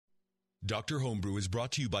Dr. Homebrew is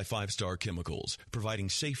brought to you by 5 Star Chemicals, providing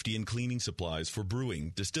safety and cleaning supplies for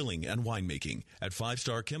brewing, distilling, and winemaking at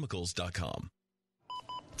 5starchemicals.com.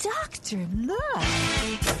 Doctor, look.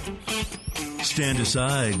 Stand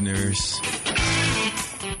aside, nurse.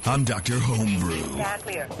 I'm Dr. Homebrew. Stand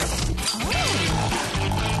clear.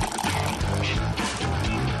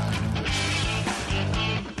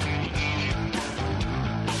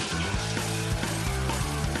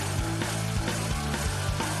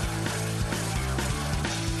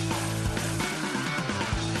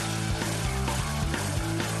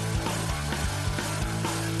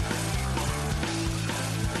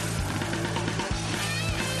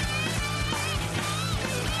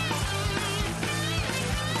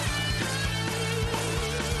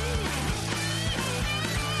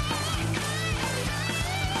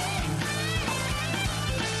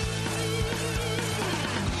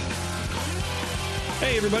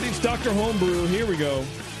 Hey, everybody, it's Dr. Homebrew. Here we go.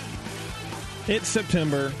 It's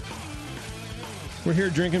September. We're here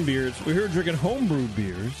drinking beers. We're here drinking homebrewed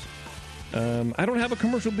beers. I don't have a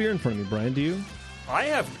commercial beer in front of me, Brian. Do you? I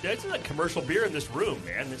have. It's not a commercial beer in this room,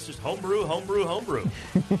 man. It's just homebrew, homebrew, homebrew.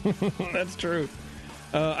 That's true.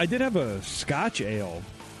 I did have a Scotch ale.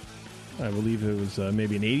 I believe it was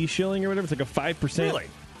maybe an 80 shilling or whatever. It's like a 5% Really?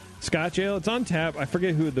 Scotch ale. It's on tap. I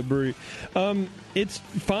forget who at the brewery. It's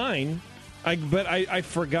fine. But I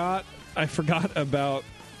forgot about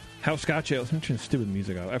how Scotch ales. I'm turning stupid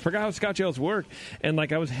music off. I forgot how Scotch ales work, and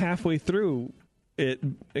like I was halfway through it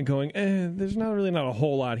and going, there's not a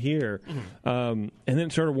whole lot here, and then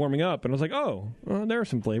it started warming up, and I was like, well, there are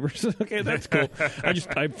some flavors. Okay, that's cool.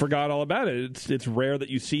 I forgot all about it. It's rare that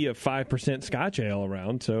you see a 5% Scotch ale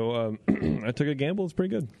around, so I took a gamble. It's pretty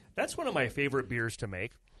good. That's one of my favorite beers to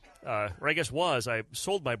make. Or I guess I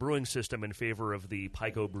sold my brewing system in favor of the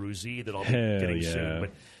Pico Brew Z that I'll be getting soon.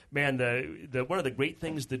 But man, the one of the great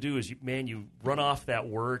things to do is you run off that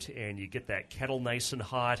wort and you get that kettle nice and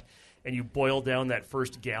hot, and you boil down that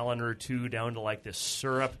first gallon or two down to like this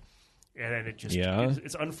syrup, and then it just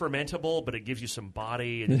it's unfermentable, but it gives you some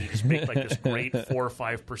body, and you just make like this great 4 or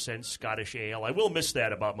 5% Scottish ale. I will miss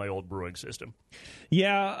that about my old brewing system.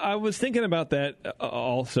 Yeah, I was thinking about that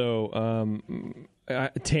also.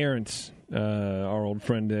 Terrence, our old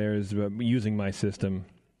friend there, is using my system.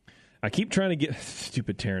 I keep trying to get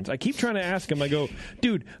stupid Terrence. I keep trying to ask him. I go,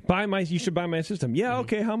 dude, you should buy my system. Yeah,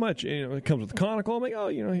 okay. How much? It comes with the conical. I'm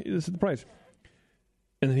like, this is the price.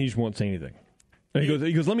 And then he just won't say anything. And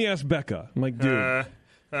he goes, let me ask Becca. I'm like, dude,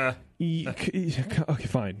 okay,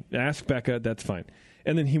 fine. Ask Becca. That's fine.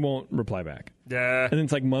 And then he won't reply back. And then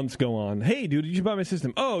it's like months go on. Hey, dude, did you buy my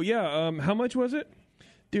system? Oh yeah. How much was it?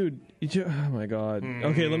 Dude, oh my God.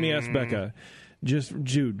 Okay, let me ask Becca.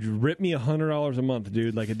 Dude, rip me $100 a month,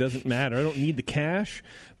 dude. Like, it doesn't matter. I don't need the cash,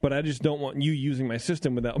 but I just don't want you using my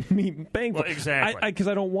system without me paying for it. Exactly. Because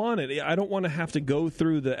I don't want it. I don't want to have to go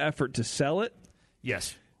through the effort to sell it.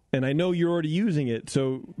 Yes. And I know you're already using it,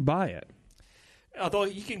 so buy it. Although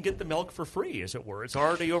you can get the milk for free, as it were. It's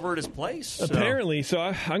already over at his place. So. Apparently. So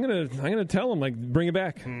I'm gonna tell him, like, bring it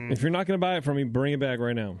back. If you're not going to buy it from me, bring it back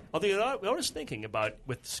right now. Although I was thinking about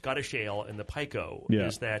with Scottish Ale and the Pico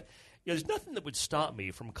is that there's nothing that would stop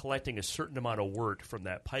me from collecting a certain amount of wort from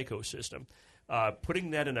that Pico system,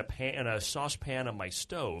 putting that in a saucepan on my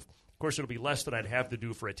stove. Of course, it'll be less than I'd have to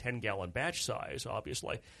do for a 10-gallon batch size,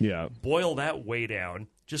 obviously. Yeah. Boil that way down,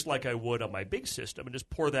 just like I would on my big system, and just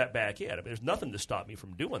pour that back in. I mean, there's nothing to stop me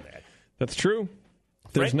from doing that. That's true.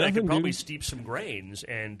 Frankly, I could probably steep some grains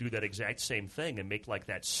and do that exact same thing and make like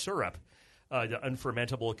that syrup, the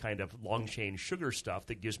unfermentable kind of long-chain sugar stuff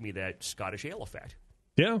that gives me that Scottish ale effect.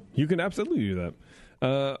 Yeah, you can absolutely do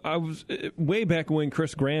that. I was way back when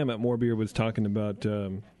Chris Graham at More Beer was talking about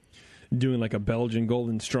doing like a Belgian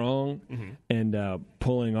Golden Strong and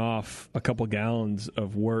pulling off a couple gallons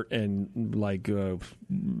of wort and like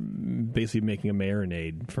basically making a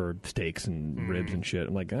marinade for steaks and ribs and shit.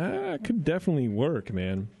 I'm like, it could definitely work,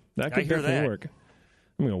 man. That could definitely work.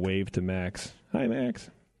 I'm going to wave to Max. Hi,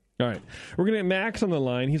 Max. All right. We're going to get Max on the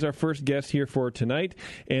line. He's our first guest here for tonight.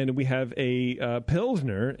 And we have a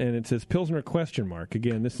Pilsner, and it says Pilsner ?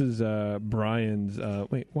 Again, this is Brian's.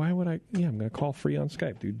 Wait, why would I? Yeah, I'm going to call free on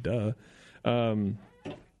Skype, dude. Duh.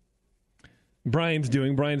 Brian's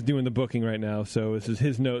doing the booking right now, so this is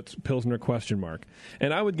his notes, Pilsner ?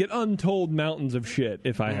 And I would get untold mountains of shit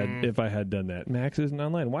if I had done that. Max isn't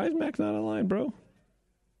online. Why is Max not online, bro?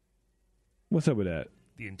 What's up with that?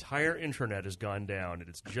 The entire internet has gone down, and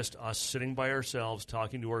it's just us sitting by ourselves,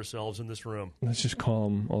 talking to ourselves in this room. Let's just call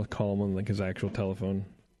him. I'll call him on like his actual telephone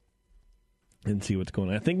and see what's going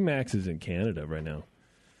on. I think Max is in Canada right now.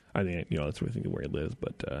 I think that's where he lives.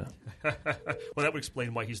 But well, that would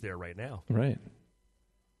explain why he's there right now. Right.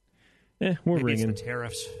 We're Maybe ringing. it's the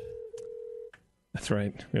tariffs. That's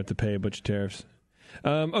right. We have to pay a bunch of tariffs.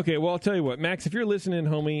 Okay, well, I'll tell you what, Max, if you're listening,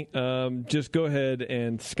 homie, just go ahead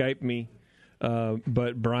and Skype me.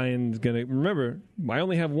 But Brian's going to... Remember, I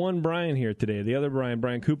only have one Brian here today. The other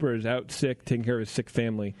Brian Cooper, is out sick, taking care of his sick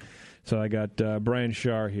family. So I got Brian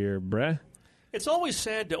Schar here. Breh? It's always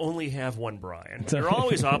sad to only have one Brian. You're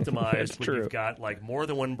always optimized when you've got more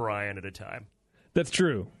than one Brian at a time. That's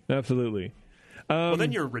true. Absolutely. Well,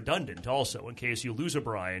 then you're redundant also. In case you lose a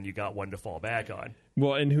Brian, you got one to fall back on.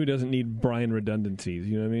 Well, and who doesn't need Brian redundancies?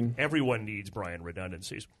 You know what I mean? Everyone needs Brian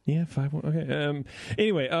redundancies. Yeah, 5-1. Okay.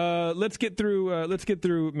 Anyway, let's get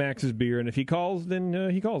through Max's beer, and if he calls, then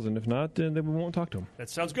he calls, and if not, then we won't talk to him. That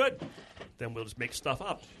sounds good. Then we'll just make stuff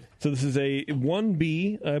up. So this is a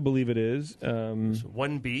 1B, I believe it is.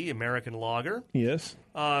 1B American Lager. Yes.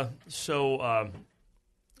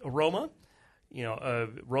 Aroma.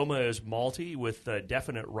 Aroma is malty with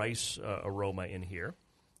definite rice aroma in here.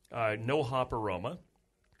 No hop aroma.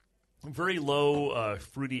 Very low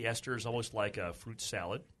fruity esters, almost like a fruit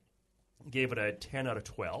salad. Gave it a 10 out of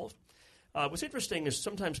 12. What's interesting is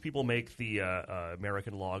sometimes people make the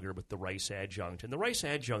American lager with the rice adjunct, and the rice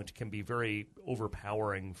adjunct can be very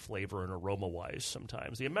overpowering flavor and aroma-wise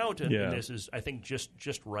sometimes. The amount in this is, I think,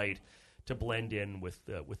 just right to blend in with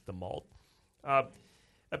the malt.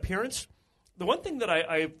 Appearance. The one thing that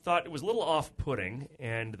I thought was a little off-putting,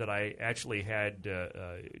 and that I actually had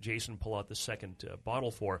Jason pull out the second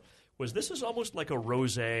bottle for, was this is almost like a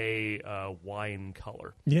rosé wine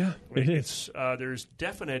color. Yeah, it is. There's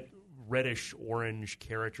definite reddish-orange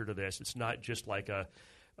character to this. It's not just like a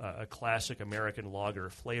classic American lager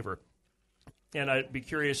flavor. And I'd be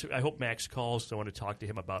curious, I hope Max calls, so I want to talk to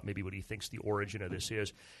him about maybe what he thinks the origin of this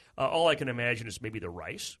is. All I can imagine is maybe the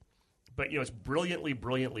rice. But, it's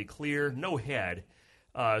brilliantly clear, no head.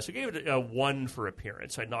 So I gave it a 1 for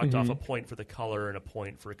appearance. I knocked off a point for the color and a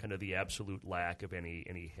point for kind of the absolute lack of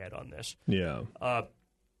any head on this. Yeah.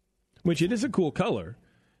 Which it is a cool color.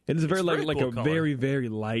 It is a very cool color. Very, very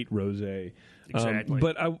light rosé. Exactly.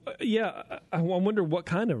 But I wonder what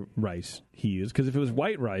kind of rice he used, because if it was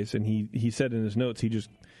white rice, and he said in his notes he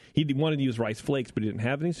wanted to use rice flakes, but he didn't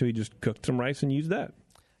have any, so he just cooked some rice and used that.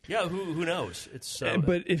 Yeah, who knows? It's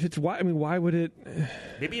but if it's white, why would it?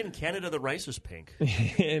 Maybe in Canada the rice is pink.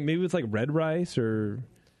 Maybe it's like red rice or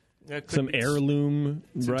some heirloom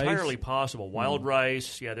it's rice. Entirely possible. Wild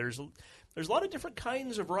rice. Yeah, there's a lot of different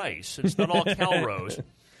kinds of rice. It's not all Calrose.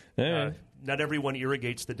 Not everyone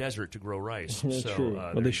irrigates the desert to grow rice. That's true.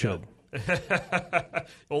 Well, they should.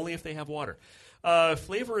 Only if they have water.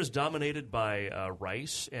 Flavor is dominated by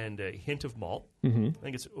rice and a hint of malt. Mm-hmm.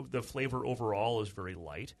 I think the flavor overall is very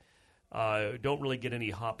light. Don't really get any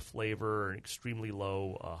hop flavor or an extremely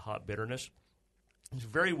low hop bitterness. It's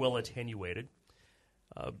very well attenuated.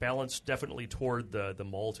 Balanced definitely toward the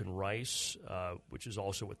malt and rice, which is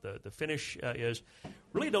also what the finish is.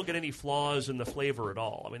 Really don't get any flaws in the flavor at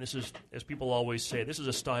all. I mean, this is, as people always say, this is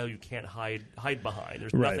a style you can't hide behind.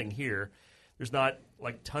 There's nothing here. There's not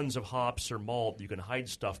like tons of hops or malt you can hide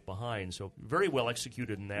stuff behind. So very well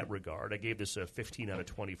executed in that regard. I gave this a 15 out of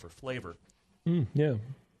 20 for flavor. Yeah.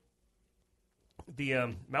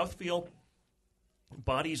 The mouthfeel,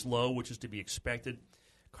 body's low, which is to be expected.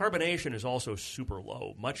 Carbonation is also super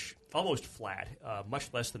low, almost flat,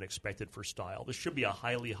 much less than expected for style. This should be a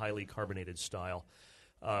highly, highly carbonated style.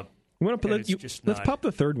 Let's pop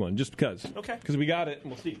the third one, just because. Okay. Because we got it,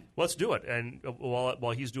 and we'll see. Let's do it. And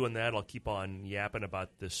while he's doing that, I'll keep on yapping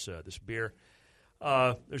about this beer.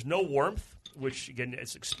 There's no warmth, which, again,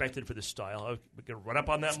 is expected for this style. We can run up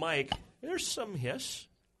on that mic. There's some hiss.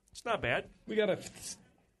 It's not bad.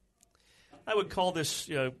 I would call this,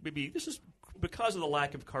 maybe, this is because of the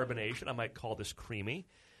lack of carbonation, I might call this creamy.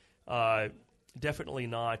 Definitely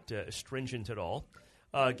not astringent at all.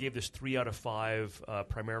 Gave this 3 out of 5,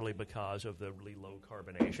 primarily because of the really low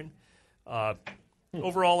carbonation.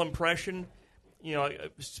 Overall impression,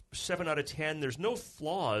 7 out of 10. There's no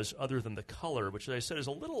flaws other than the color, which, as I said, is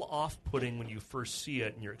a little off-putting when you first see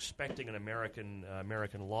it and you're expecting an American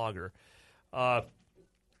lager.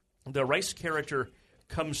 The rice character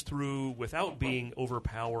comes through without being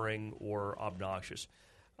overpowering or obnoxious.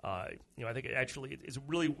 I think it actually is a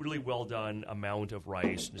really, really well done amount of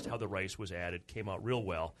rice. Just how the rice was added came out real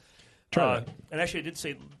well. And actually, I did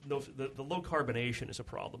say the low carbonation is a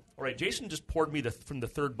problem. All right, Jason just poured me from the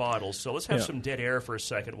third bottle, so let's have some dead air for a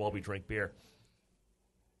second while we drink beer.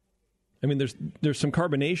 I mean, there's some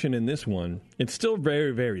carbonation in this one. It's still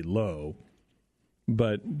very, very low,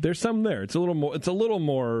 but there's some there. It's a little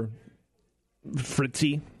more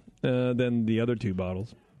fritzy, than the other two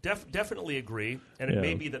bottles. Definitely agree, and it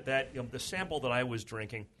may be that the sample that I was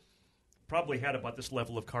drinking probably had about this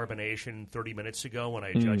level of carbonation 30 minutes ago when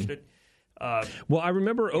I judged it. Well, I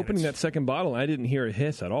remember opening that second bottle, and I didn't hear a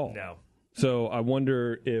hiss at all. No. So I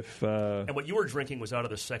wonder if... and what you were drinking was out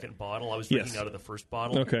of the second bottle. I was drinking out of the first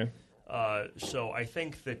bottle. Okay. So I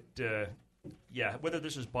think that, whether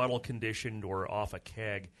this is bottle conditioned or off a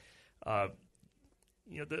keg, at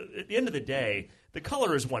the end of the day, the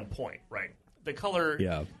color is one point, right? The color...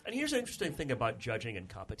 Yeah. And here's an interesting thing about judging and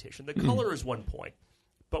competition. The color is one point.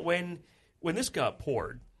 But when this got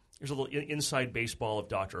poured, there's a little inside baseball of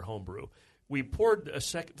Dr. Homebrew. We poured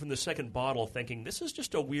from the second bottle thinking, this is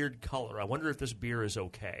just a weird color. I wonder if this beer is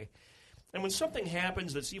okay. And when something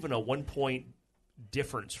happens that's even a 1 point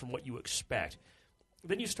difference from what you expect,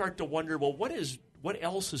 then you start to wonder, well, what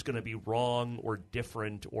else is going to be wrong or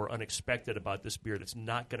different or unexpected about this beer that's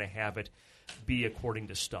not going to have it be according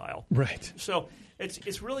to style? Right. So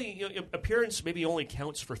it's really, appearance maybe only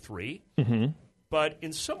counts for 3, but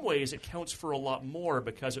in some ways it counts for a lot more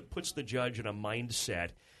because it puts the judge in a mindset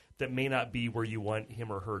that may not be where you want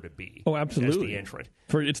him or her to be. Oh, absolutely. As the entrant.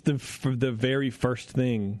 For the very first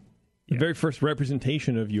thing, the very first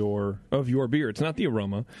representation of your beer. It's not the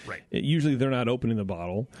aroma. Right. Usually they're not opening the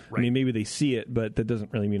bottle. Right. I mean, maybe they see it, but that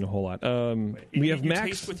doesn't really mean a whole lot. We have Max.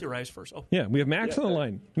 Taste with your eyes first. Oh. Yeah, we have Max on the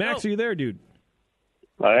line. Max, are you there, dude?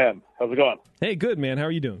 I am. How's it going? Hey, good, man. How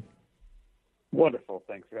are you doing? Wonderful.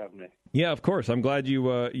 Thanks for having me. Yeah, of course. I'm glad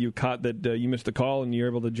you caught that you missed the call and you're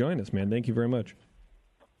able to join us, man. Thank you very much.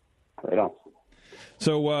 Right on.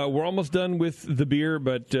 So we're almost done with the beer,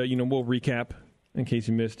 but we'll recap in case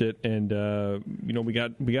you missed it, and we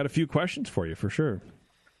got a few questions for you for sure.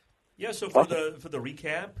 Yeah. So for the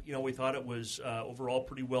recap, we thought it was overall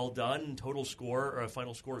pretty well done. Total score, or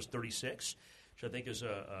final score, is 36, which I think is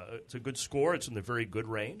it's a good score. It's in the very good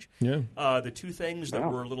range. Yeah. The two things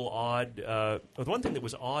that were a little odd. The one thing that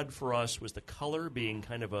was odd for us was the color being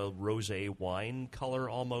kind of a rosé wine color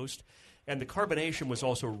almost. And the carbonation was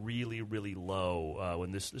also really, really low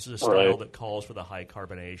when this is a style that calls for the high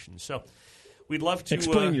carbonation. So we'd love to...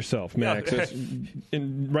 Explain yourself, Max,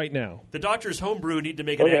 right now. The doctor's homebrew need to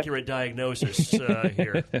make an accurate diagnosis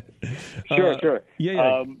here. Sure.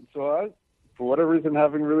 Yeah. So I, for whatever reason,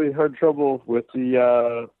 having really hard trouble with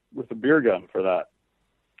the beer gun for that.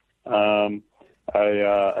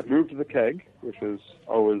 I moved to the keg, which was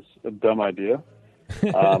always a dumb idea.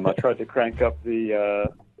 I tried to crank up the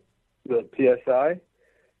PSI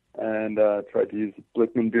and tried to use the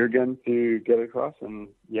Blickman beer gun to get it across, and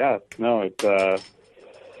it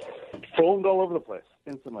foamed all over the place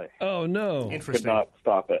instantly. Oh no! Interesting. Could not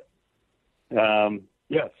stop it.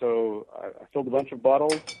 So I filled a bunch of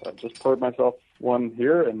bottles. I just poured myself one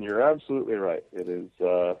here, and you're absolutely right. It is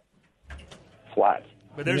flat.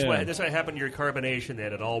 But this what happened to your carbonation.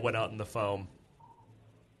 Then it all went out in the foam.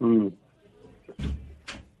 Yeah,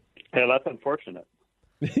 that's unfortunate.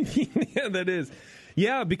 Yeah, that is.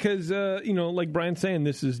 Yeah, because, like Brian's saying,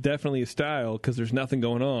 this is definitely a style because there's nothing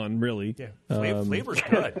going on, really. Yeah, flavor's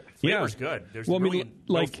good. Flavor's good. There's really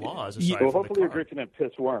no flaws aside from hopefully the you're drinking it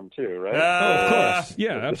piss warm, too, right? Of course.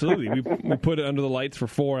 Yeah, absolutely. We put it under the lights for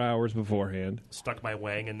 4 hours beforehand. Stuck my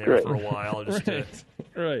wang in there for a while. Just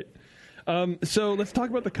right. So let's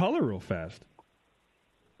talk about the color real fast.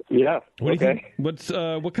 Yeah. What do you think?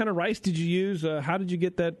 What kind of rice did you use? How did you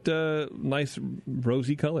get that nice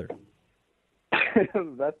rosy color? I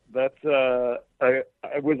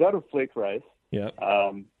was out of flake rice. Yeah.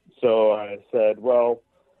 So I said, well,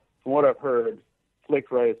 from what I've heard,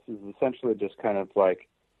 flake rice is essentially just kind of like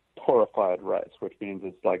torrefied rice, which means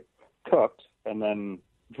it's like cooked and then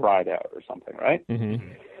dried out or something, right? Mm-hmm.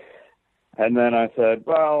 And then I said,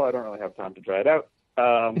 well, I don't really have time to dry it out,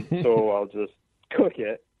 so I'll just cook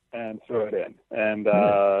it and throw it in. And,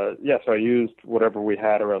 so I used whatever we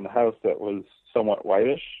had around the house that was somewhat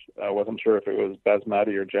whitish. I wasn't sure if it was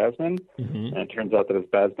basmati or jasmine, and it turns out that it's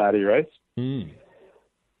basmati rice. And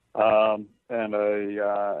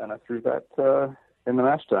I threw that in the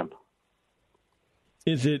mash tun.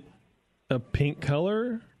 Is it a pink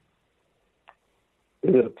color?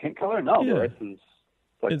 Is it a pink color? No, the rice is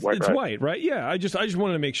like white. It's rice. white, right? Yeah, I just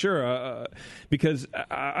wanted to make sure because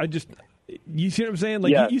I just. You see what I'm saying?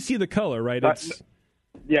 Like you see the color, right? I'm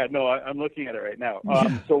looking at it right now.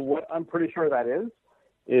 So what I'm pretty sure that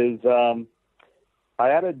is I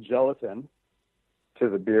added gelatin to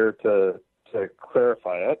the beer to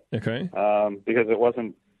clarify it. Okay. Because it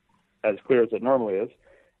wasn't as clear as it normally is.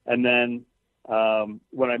 And then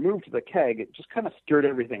when I moved to the keg, it just kind of stirred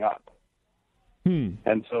everything up.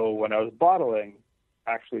 And so when I was bottling,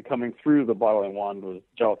 actually coming through the bottling wand was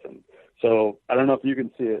gelatin. So I don't know if you can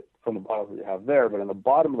see it from the bottles that you have there, but in the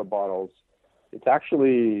bottom of the bottles, it's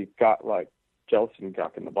actually got like gelatin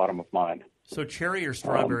gunk in the bottom of mine. So cherry or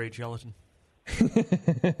strawberry gelatin?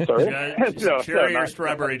 Sorry? Cherry or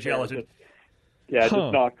strawberry gelatin? It just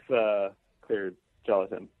knocks clear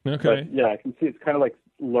gelatin. Okay. But, yeah, I can see it's kind of like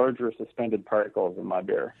larger suspended particles in my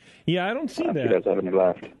beer. Yeah, I don't see that. You guys have any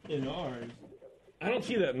left? In ours. I don't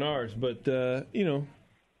see that in ours, but, you know,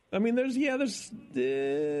 I mean, there's.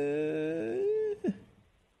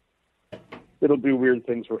 It'll do weird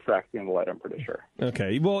things refracting the light, I'm pretty sure.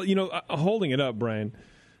 Okay. Well, you know, holding it up, Brian,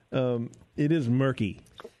 it is murky.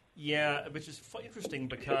 Yeah, which is interesting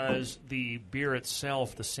because the beer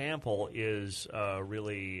itself, the sample, is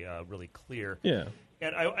really clear. Yeah.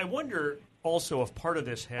 And I wonder also if part of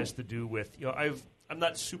this has to do with, you know, I'm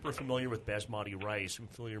not super familiar with basmati rice. I'm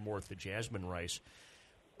familiar more with the jasmine rice.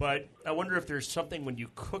 But I wonder if there's something when you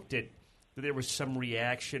cooked it that there was some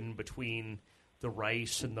reaction between the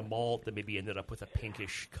rice and the malt that maybe ended up with a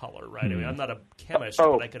pinkish color, right? I mean, I'm not a chemist,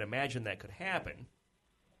 but I could imagine that could happen.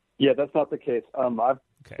 Yeah, that's not the case. I've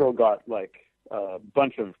still got like a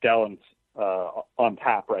bunch of gallons on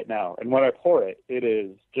tap right now. And when I pour it, it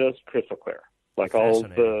is just crystal clear. Like all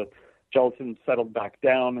the gelatin settled back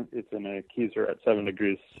down. It's in a keezer at 7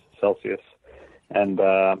 degrees Celsius. And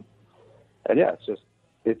yeah,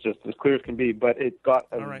 it's just as clear as can be, but it got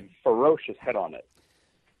a ferocious head on it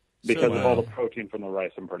because of all the protein from the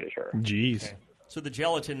rice, I'm pretty sure. Jeez. Okay. So the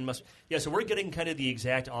gelatin must... Yeah, so we're getting kind of the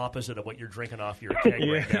exact opposite of what you're drinking off your keg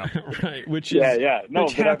right now. Right, which I've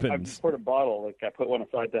happens. poured a bottle. Like I put one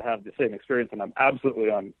aside to have the same experience, and I'm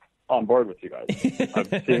absolutely on board with you guys. I'm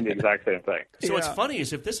seeing the exact same thing. So what's funny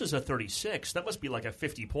is if this is a 36, that must be like a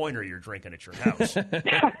 50-pointer you're drinking at your house.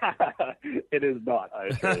 It is not. I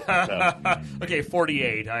assure you. No. Okay,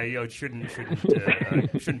 48. It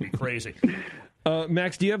shouldn't be crazy.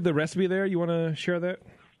 Max, do you have the recipe there? You want to share that?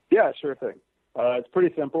 Yeah, sure thing. It's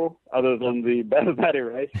pretty simple, other than the basmati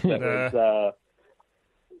rice. That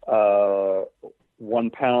was 1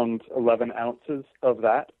 pound, 11 ounces of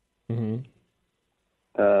that. Mm-hmm.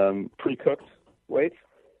 Pre-cooked weight.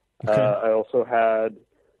 Okay. I also had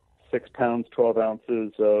 6 pounds, 12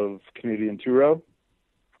 ounces of Canadian two-row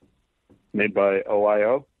made by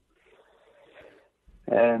OIO.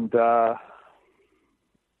 And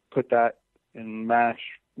put that in mash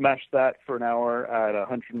that for an hour at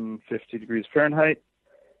 150 degrees Fahrenheit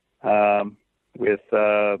with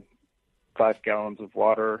 5 gallons of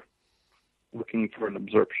water, looking for an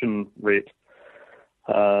absorption rate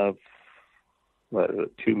of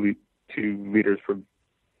 2 liters per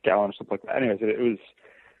gallon or something like that. Anyways, it was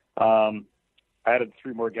I added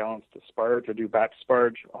 3 more gallons to sparge or do batch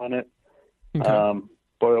sparge on it. Okay.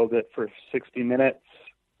 Boiled it for 60 minutes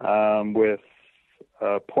with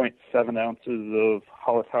 0.7 ounces of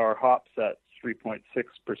Hallertauer hops at 3.6%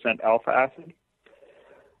 alpha acid.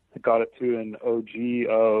 I got it to an OG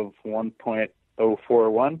of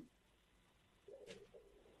 1.041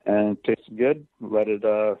 and it tasted good. Let it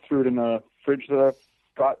threw it in a fridge that I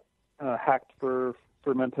got hacked for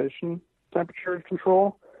fermentation temperature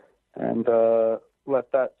control, and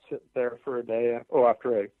let that sit there for a day.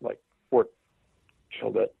 After I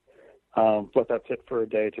chilled it. Let that sit for a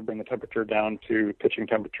day to bring the temperature down to pitching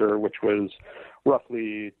temperature, which was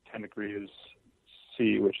roughly 10 degrees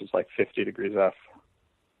C, which is like 50 degrees F.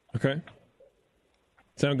 Okay.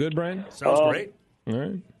 Sound good, Brian? Sounds great. All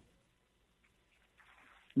right.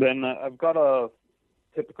 Then I've got a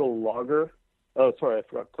typical lager. Oh, sorry, I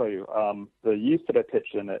forgot to tell you. The yeast that I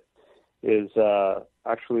pitched in it is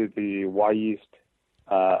actually the Y yeast,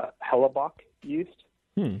 Hellebuck yeast.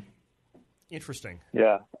 Interesting.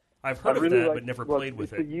 Yeah. I've heard of that, but never played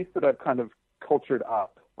with it. It's the yeast that I've kind of cultured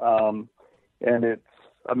up, and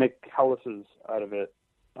I make Hellas's out of it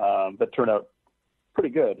that turn out pretty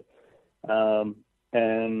good,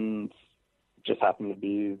 and just happened to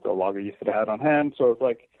be the lager yeast that I had on hand. So it's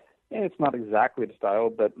like, it's not exactly the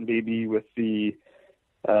style, but maybe with the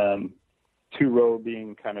two-row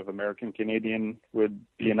being kind of American-Canadian would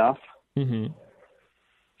be enough. Mm-hmm.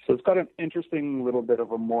 So it's got an interesting little bit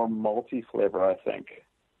of a more malty flavor, I think,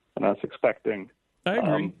 than I was expecting. I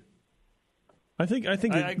agree. I think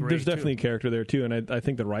agree, there's definitely too. a character there too, and I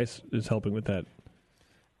think the rice is helping with that.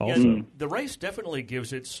 Also, yeah, the rice definitely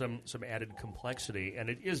gives it some added complexity, and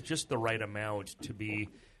it is just the right amount to be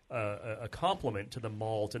a complement to the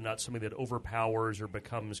malt, and not something that overpowers or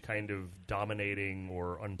becomes kind of dominating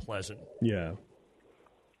or unpleasant. Yeah.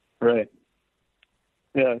 Right.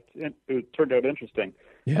 Yeah, it turned out interesting.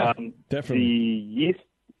 Yeah, definitely. The yeast,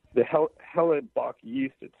 the Hellebuck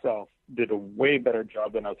yeast itself, did a way better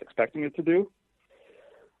job than I was expecting it to do,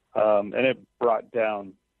 and it brought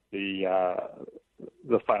down the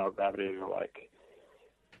the final gravity are like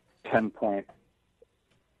 10.002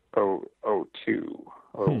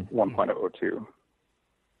 or 1.002,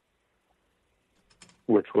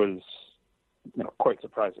 which was quite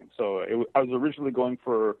surprising. So I was originally going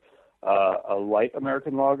for a light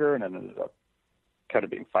American lager, and it ended up kind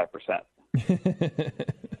of being 5%.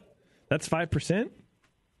 That's 5%?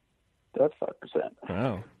 That's 5%.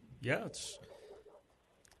 Wow. Yeah, it's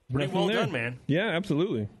pretty well done, man. Yeah,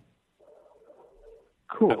 absolutely.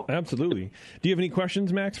 Cool. Absolutely. Do you have any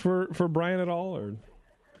questions, Max, for Brian at all, or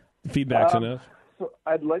feedback's enough? So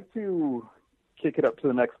I'd like to kick it up to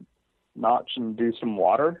the next notch and do some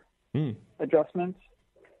water adjustments.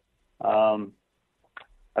 I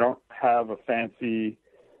don't have a fancy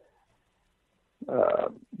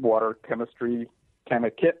water chemistry kind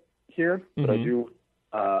of kit here, but I do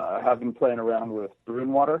have been playing around with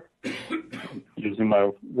brewing water using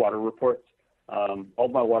my water reports. All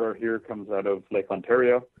my water here comes out of Lake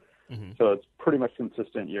Ontario, so it's pretty much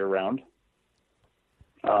consistent year-round.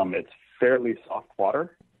 It's fairly soft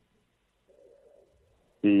water.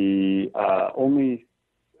 The only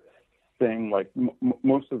thing, like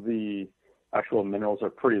most of the actual minerals are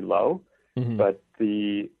pretty low, but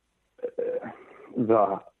the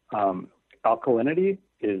alkalinity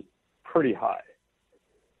is pretty high.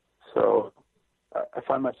 So I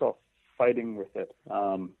find myself fighting with it.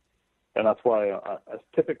 And that's why I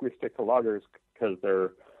typically stick to lagers, because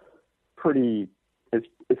they're pretty,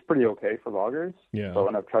 it's pretty okay for lagers. Yeah. But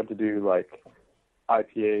when I've tried to do like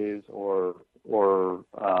IPAs or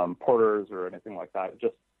porters or anything like that, it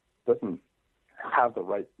just doesn't have the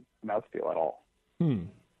right mouthfeel at all.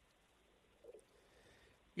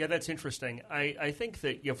 Yeah, that's interesting. I think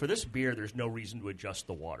that for this beer, there's no reason to adjust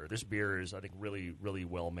the water. This beer is, I think, really, really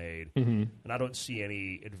well made, and I don't see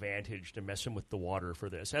any advantage to messing with the water for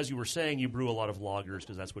this. As you were saying, you brew a lot of lagers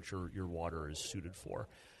because that's what your water is suited for.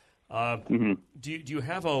 Do you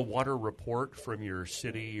have a water report from your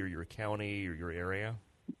city or your county or your area?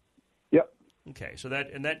 Yep. Okay, so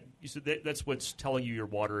you said that's what's telling you your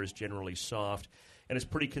water is generally soft, and it's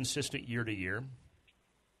pretty consistent year to year.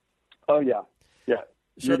 Oh yeah.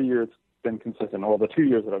 Year to year, it's been consistent. Well, the 2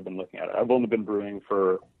 years that I've been looking at it, I've only been brewing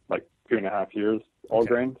for like 2.5 years, all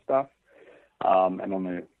grain stuff, and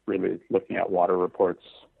only really looking at water reports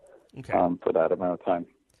for that amount of time.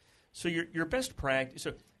 So your best practice.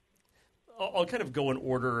 So I'll kind of go in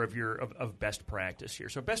order of best practice here.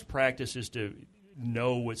 So best practice is to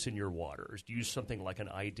know what's in your waters. Use something like an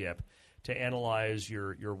iDip to analyze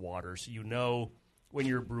your water, so you know when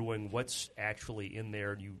you're brewing what's actually in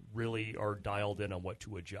there, and you really are dialed in on what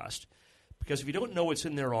to adjust. Because if you don't know what's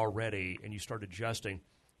in there already and you start adjusting,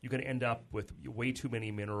 you're going to end up with way too many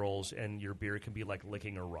minerals, and your beer can be like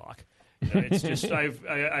licking a rock. It's just I've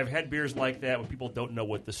had beers like that when people don't know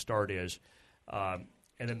what the start is, and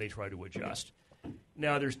then they try to adjust.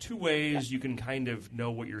 Now, there's two ways you can kind of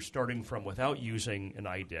know what you're starting from without using an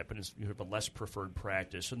iDip, and you have a less preferred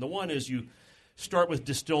practice. And the one is you start with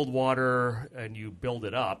distilled water and you build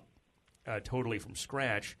it up totally from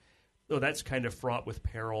scratch. Though that's kind of fraught with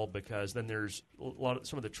peril, because then there's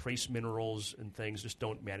some of the trace minerals and things just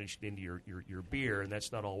don't manage into your beer, and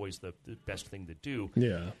that's not always the best thing to do.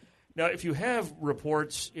 Yeah. Now, if you have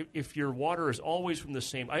reports, if your water is always from the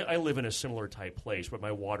same, I live in a similar type place where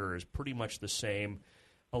my water is pretty much the same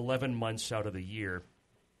 11 months out of the year.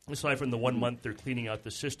 Aside from the 1 month they're cleaning out the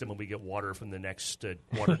system, and we get water from the next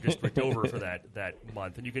water district over for that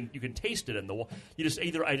month, and you can taste it in the water. You just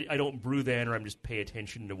either I don't brew then, or I'm just pay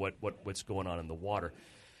attention to what's going on in the water.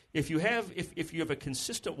 If you have a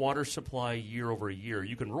consistent water supply year over year,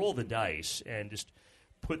 you can roll the dice and just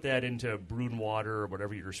put that into brewed water or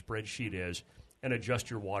whatever your spreadsheet is, and adjust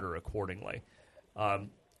your water accordingly.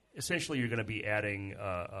 Essentially, you're going to be adding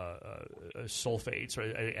sulfates or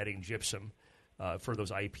adding gypsum for those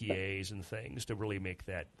IPAs and things to really make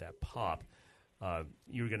that pop.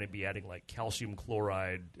 You're going to be adding like calcium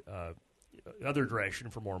chloride, other direction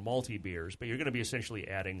for more malty beers, but you're going to be essentially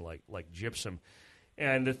adding like gypsum.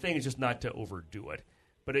 And the thing is just not to overdo it.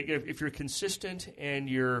 But if you're consistent and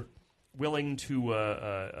you're willing to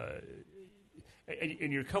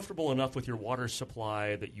and you're comfortable enough with your water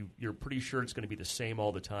supply that you're pretty sure it's going to be the same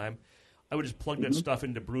all the time, I would just plug that stuff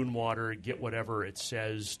into brewing water, get whatever it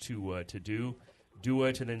says to do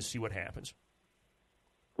it, and then see what happens.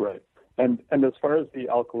 Right. And as far as the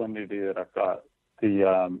alkalinity that I've got,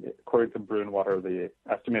 according to brewing water, the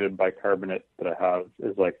estimated bicarbonate that I have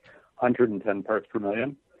is like 110 parts per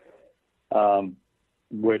million.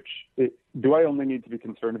 Do I only need to be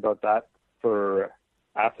concerned about that for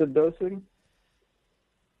acid dosing?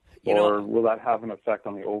 Or will that have an effect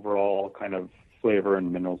on the overall kind of flavor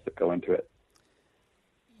and minerals that go into it?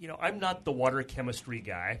 I'm not the water chemistry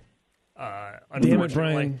guy. Damn it,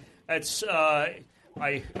 Brian. It's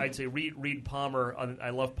I'd say read Palmer.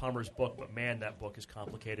 I love Palmer's book, but man, that book is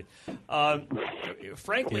complicated.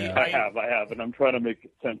 Frankly, I have, and I'm trying to make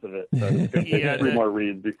sense of it. So it's going to take 3 more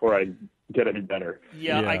reads before I get any better.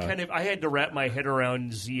 Yeah, I had to wrap my head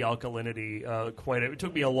around Z alkalinity it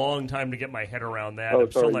took me a long time to get my head around that. I'm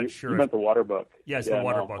still not sure. You meant the water book. Yes, the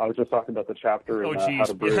water book. I was just talking about the chapter in how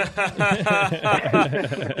to brew.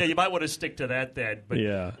 Yeah, you might want to stick to that then. But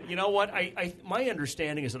you know what? My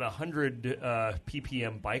understanding is that 100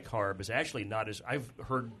 ppm bicarb is actually not as. I've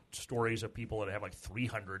heard stories of people that have like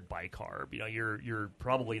 300 bicarb. You're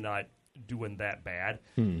probably not doing that bad.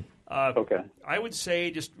 Okay. I would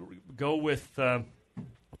say just go with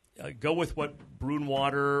what Bruin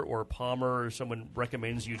Water or Palmer or someone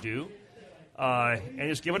recommends you do, and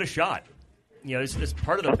just give it a shot. It's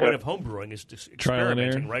part of the point of homebrewing is just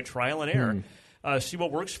experimenting, right? Trial and error. See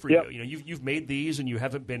what works for you. You've made these and you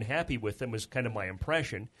haven't been happy with them. Is kind of my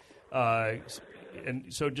impression. And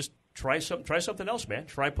so just try something else, man.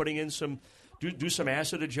 Try putting in some. Do some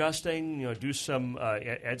acid adjusting. Do some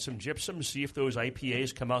add some gypsum. See if those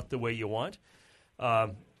IPAs come out the way you want.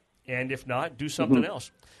 And if not, do something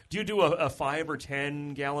else. Do you do a 5 or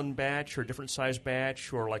 10 gallon batch or different size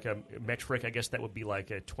batch or like a metric? I guess that would be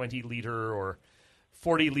like a 20 liter or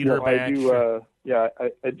 40 liter batch.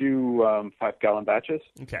 I do 5 gallon batches.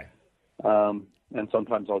 Okay. And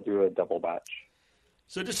sometimes I'll do a double batch.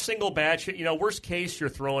 So just single batch. Worst case, you're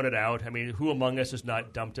throwing it out. I mean, who among us has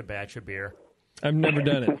not dumped a batch of beer? I've never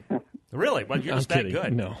done it. Really? Well, you're just that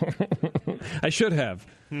good. No. I should have,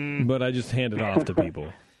 but I just hand it off to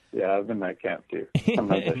people. Yeah, I've been in that camp, too.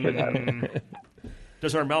 Sometimes I should have.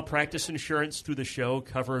 Does our malpractice insurance through the show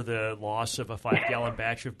cover the loss of a 5-gallon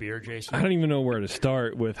batch of beer, Jason? I don't even know where to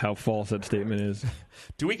start with how false that statement is.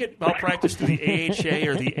 Do we get malpractice through the AHA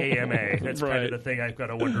or the AMA? That's kind of the thing I've got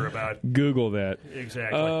to wonder about. Google that.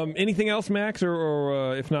 Exactly. Anything else, Max,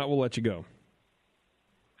 or if not, we'll let you go.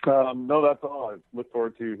 No, that's all. I look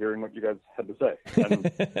forward to hearing what you guys had to say.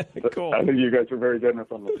 And cool. I think you guys were very generous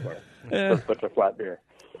on this part. For such a flat beer.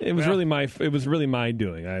 It was really my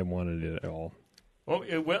doing. I wanted it all.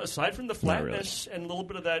 Well, aside from the flatness and a little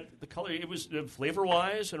bit of the color, it was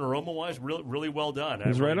flavor-wise and aroma-wise really well done. I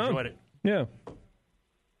really enjoyed it. Yeah.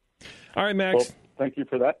 All right, Max. Well, thank you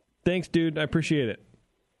for that. Thanks, dude. I appreciate it.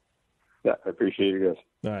 Yeah, I appreciate you guys.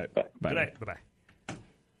 All right. Bye. Good night. Bye-bye.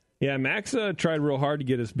 Yeah, Max tried real hard to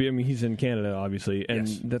get us beer. I mean, he's in Canada, obviously, and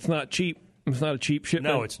that's not cheap. It's not a cheap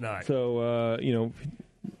shipment. No, it's not. So,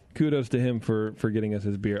 kudos to him for getting us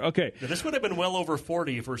his beer. Okay. Now, this would have been well over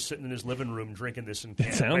 40 if we're sitting in his living room drinking this in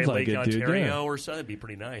Canada. Sounds like Lake it, Ontario dude. Yeah. Or something. That'd be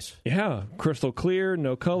pretty nice. Yeah. Crystal clear,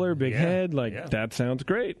 no color, big head. That sounds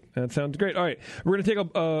great. All right. We're going to take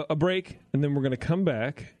a break, and then we're going to come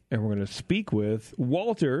back, and we're going to speak with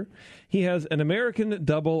Walter. He has an American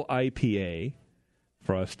Double IPA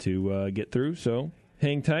for us to get through, so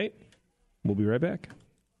hang tight. We'll be right back.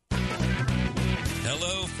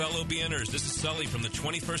 Hello, fellow BNers. This is Sully from the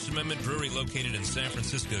 21st Amendment Brewery located in San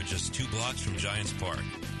Francisco, just 2 blocks from Giants Park.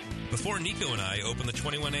 Before Nico and I opened the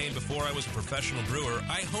 21A and before I was a professional brewer,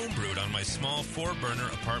 I homebrewed on my small 4-burner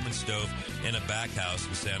apartment stove in a back house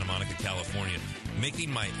in Santa Monica, California,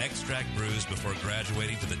 making my extract brews before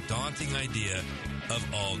graduating to the daunting idea of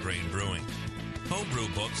all-grain brewing. Homebrew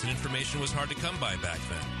books and information was hard to come by back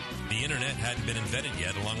then. The internet hadn't been invented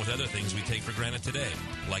yet, along with other things we take for granted today,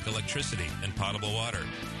 like electricity and potable water.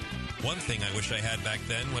 One thing I wish I had back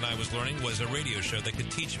then when I was learning was a radio show that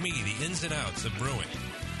could teach me the ins and outs of brewing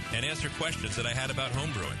and answer questions that I had about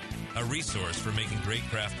homebrewing, a resource for making great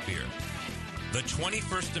craft beer. The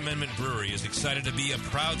 21st Amendment Brewery is excited to be a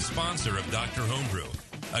proud sponsor of Dr. Homebrew,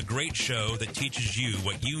 a great show that teaches you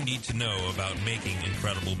what you need to know about making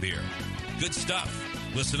incredible beer. Good stuff.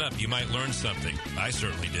 Listen up, you might learn something. I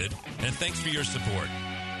certainly did. And thanks for your support.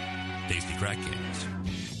 Tasty Crack Kings.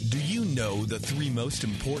 Do you know the 3 most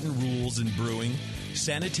important rules in brewing?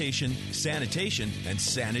 Sanitation, sanitation, and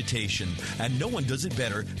sanitation. And no one does it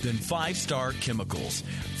better than 5-Star Chemicals.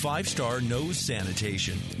 5-Star knows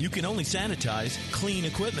sanitation. You can only sanitize clean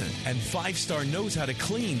equipment. And 5-Star knows how to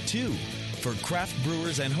clean, too. For craft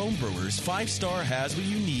brewers and home brewers, 5-Star has what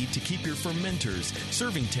you need to keep your fermenters,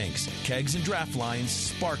 serving tanks, kegs, and draft lines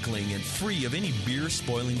sparkling and free of any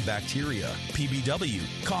beer-spoiling bacteria. PBW,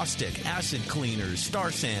 caustic, acid cleaners,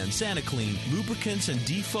 Star San, SaniClean, lubricants and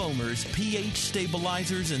defoamers, pH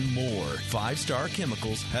stabilizers, and more. 5-Star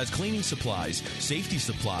Chemicals has cleaning supplies, safety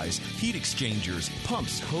supplies, heat exchangers,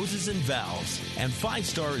 pumps, hoses, and valves. And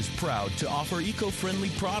 5-Star is proud to offer eco-friendly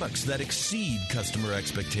products that exceed customer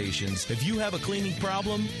expectations. If you If you have a cleaning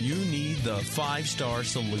problem, you need the 5-Star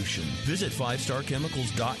solution. Visit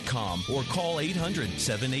 5starchemicals.com or call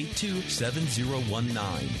 800-782-7019.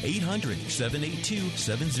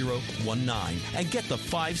 800-782-7019 and get the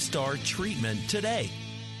 5-Star treatment today.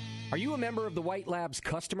 Are you a member of the White Labs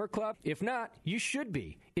Customer Club? If not, you should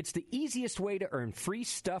be. It's the easiest way to earn free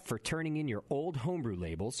stuff for turning in your old homebrew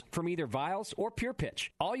labels from either Vials or Pure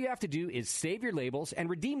Pitch. All you have to do is save your labels and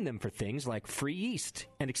redeem them for things like free yeast,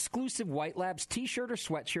 an exclusive White Labs t-shirt or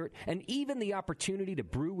sweatshirt, and even the opportunity to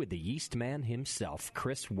brew with the yeast man himself,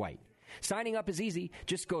 Chris White. Signing up is easy.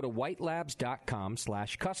 Just go to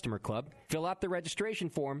whitelabs.com/customer club, fill out the registration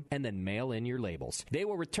form, and then mail in your labels. They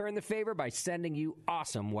will return the favor by sending you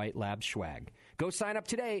awesome White Labs swag. Go sign up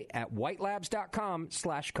today at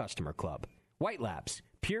whitelabs.com/customer club. White Labs,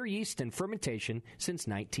 pure yeast and fermentation since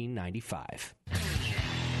 1995.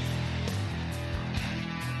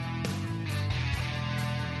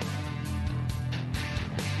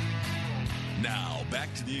 Now,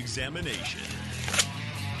 back to the examination.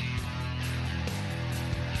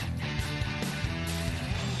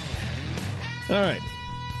 All right.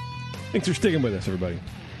 Thanks for sticking with us, everybody.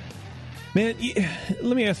 Man,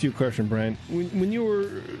 let me ask you a question, Brian. When you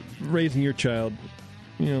were raising your child,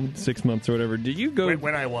 6 months or whatever, did you go...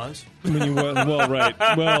 When I was? When you was, well, right.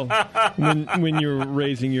 Well, when you were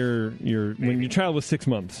raising when your child was 6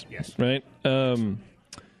 months. Yes. Right? Did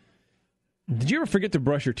you ever forget to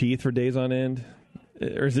brush your teeth for days on end?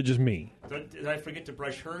 Or is it just me? Did I forget to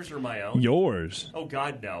brush hers or my own? Yours. Oh,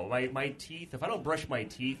 God, no. My teeth, if I don't brush my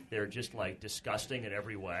teeth, they're just, disgusting in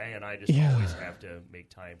every way, and I just always have to make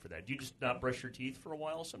time for that. Do you just not brush your teeth for a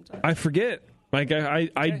while sometimes? I forget.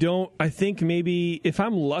 I don't. I think maybe if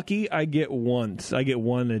I'm lucky, I get once. I get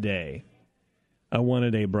one a day. A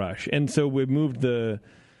one-a-day brush. And so we moved the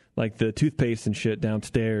toothpaste and shit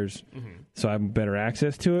downstairs, so I have better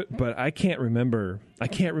access to it. But I can't remember. I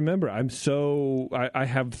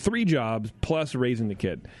have 3 jobs plus raising the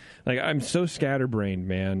kid. I'm so scatterbrained,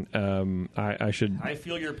 man. I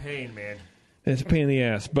feel your pain, man. It's a pain in the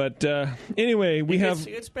ass. But anyway,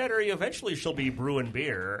 it's better. Eventually, she'll be brewing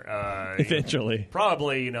beer. Eventually.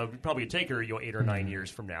 Probably take her 8 or 9 years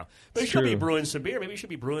from now. But she'll be brewing some beer. Maybe she'll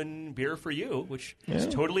be brewing beer for you, which is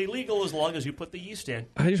totally legal as long as you put the yeast in.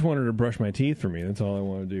 I just wanted her to brush my teeth for me. That's all I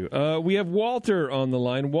want to do. We have Walter on the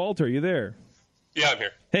line. Walter, are you there? Yeah, I'm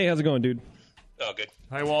here. Hey, how's it going, dude? Oh, good.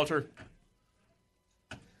 Hi, Walter.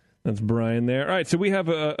 That's Brian there. All right, so we have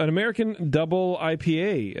an American Double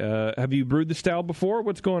IPA. Have you brewed the style before?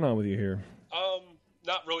 What's going on with you here?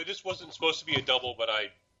 Not really. This wasn't supposed to be a double, but I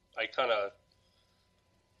kind of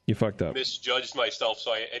you fucked up. Misjudged myself,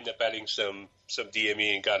 so I ended up adding some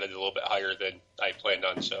DME and got it a little bit higher than I planned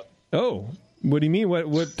on. So. Oh, what do you mean?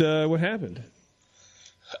 What happened?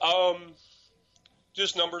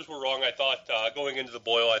 Just numbers were wrong. I thought going into the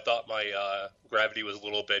boil, I thought my gravity was a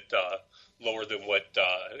little bit lower than what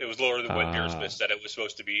Beersmith said it was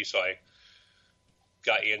supposed to be. So I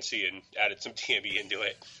got antsy and added some DME into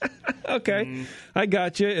it. Okay, I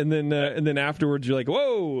got you. And then afterwards, you're like,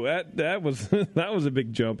 "Whoa, that was that was a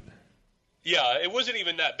big jump." Yeah, it wasn't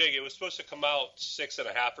even that big. It was supposed to come out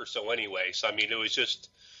 6.5 or so anyway. So I mean, it was just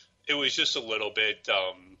a little bit.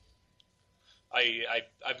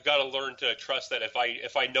 I've got to learn to trust that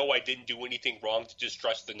if I know I didn't do anything wrong, to just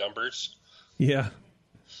trust the numbers. Yeah.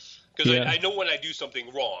 Because I know when I do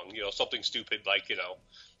something wrong, something stupid like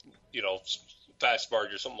fast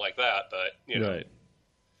margin or something like that. But right.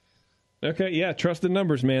 Okay, yeah, trust the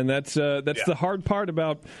numbers, man. That's the hard part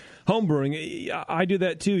about homebrewing. I do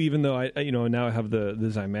that too, even though I now I have the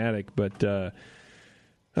Zymatic, but.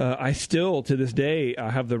 I still, to this day, I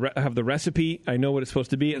have the recipe. I know what it's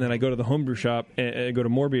supposed to be, and then I go to the homebrew shop and go to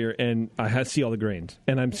More Beer, and I see all the grains.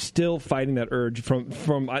 And I'm still fighting that urge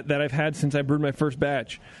from that I've had since I brewed my first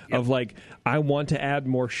batch of I want to add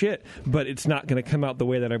more shit, but it's not going to come out the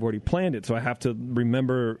way that I've already planned it. So I have to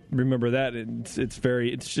remember that it's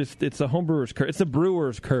a homebrewer's curse. It's a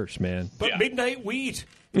brewer's curse, man. But midnight wheat.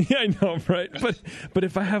 Yeah, I know, right? But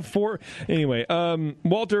if I have 4... Anyway,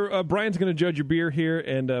 Walter, Brian's going to judge your beer here,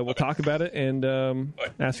 and we'll talk about it and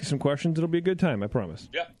ask you some questions. It'll be a good time, I promise.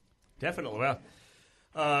 Yeah. Definitely. Well,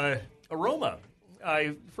 aroma.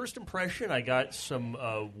 First impression, I got some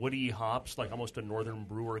woody hops, like almost a Northern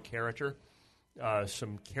Brewer character.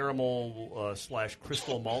 Some caramel /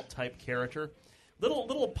 crystal malt type character.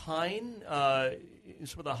 Little pine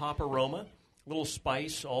with a hop aroma. Little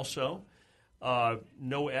spice also.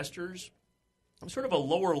 No esters. Sort of a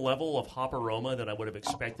lower level of hop aroma than I would have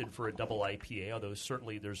expected for a double IPA, although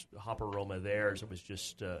certainly there's hop aroma there, as I was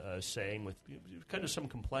just saying, with kind of some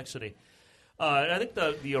complexity. And I think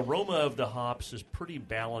the aroma of the hops is pretty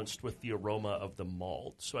balanced with the aroma of the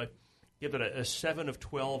malt. So I give it a 7 of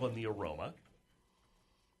 12 on the aroma.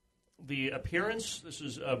 The appearance, this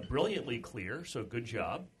is brilliantly clear, so good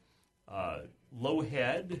job. Low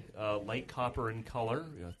head, light copper in color,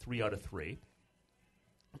 3 out of 3.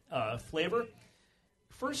 Flavor,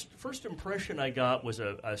 first impression I got was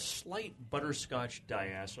a slight butterscotch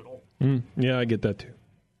diacetyl. Yeah, I get that too.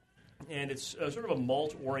 And it's sort of a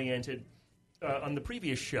malt-oriented. On the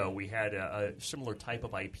previous show, we had a similar type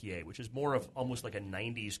of IPA, which is more of almost like a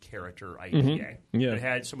 90s character IPA. Yeah. It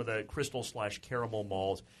had some of the crystal/caramel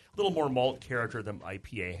malt, a little more malt character than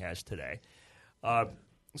IPA has today.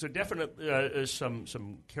 So definitely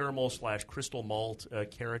some caramel/crystal malt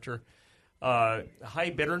character.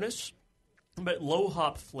 High bitterness, but low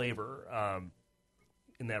hop flavor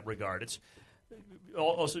in that regard. It's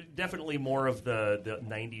also definitely more of the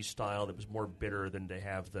 90s style that was more bitter than to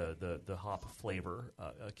have the hop flavor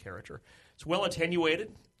character. It's well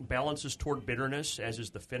attenuated, balances toward bitterness, as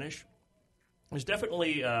is the finish. There's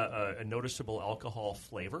definitely a noticeable alcohol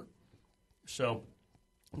flavor. So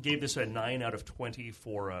gave this a 9 out of 20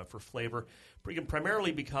 for flavor,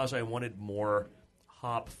 primarily because I wanted more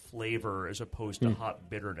hop flavor as opposed to hop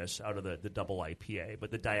bitterness out of the double IPA. But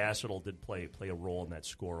the diacetyl did play a role in that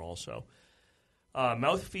score also.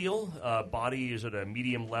 Mouthfeel, body is at a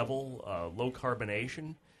medium level, low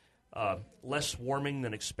carbonation, less warming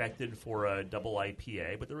than expected for a double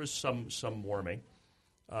IPA, but there is some warming.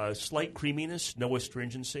 Slight creaminess, no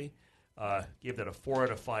astringency. Gave that a 4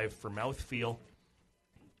 out of 5 for mouthfeel.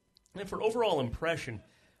 And for overall impression,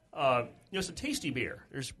 it's a tasty beer.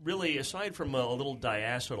 There's really, aside from a little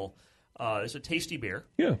diacetyl, it's a tasty beer.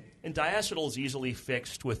 Yeah. And diacetyl is easily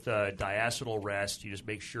fixed with diacetyl rest. You just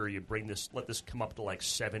make sure you let this come up to like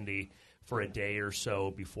 70 for a day or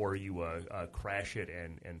so before you crash it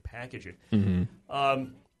and package it. Mm-hmm.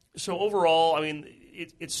 So overall, I mean,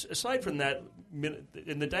 it's aside from that,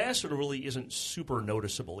 and the diacetyl really isn't super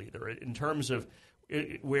noticeable either. In terms of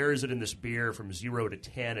where is it in this beer from 0 to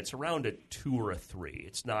 10, it's around a 2 or a 3.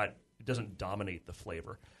 It doesn't dominate the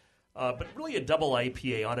flavor. But really, a double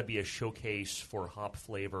IPA ought to be a showcase for hop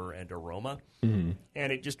flavor and aroma, and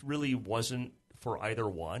it just really wasn't for either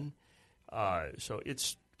one. So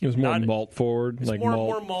it was more malt forward, it's like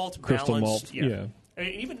more malt, crystal balanced. malt. Yeah. I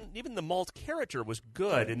mean, even the malt character was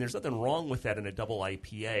good, and there's nothing wrong with that in a double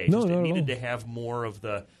IPA. It needed to have more of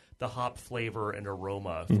the hop flavor and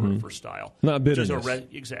aroma for style. Not bitterness.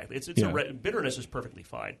 Exactly. Yeah. Bitterness is perfectly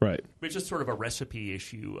fine. Right. But it's just sort of a recipe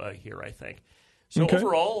issue here, I think. So Okay.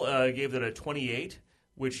 overall, I gave that a 28,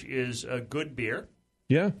 which is a good beer.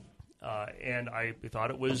 Yeah. And I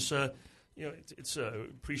thought it was, it's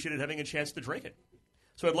appreciated having a chance to drink it.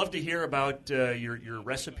 So I'd love to hear about your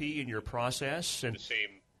recipe and your process. And the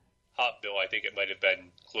same hop bill, I think it might have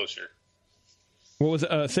been closer. What was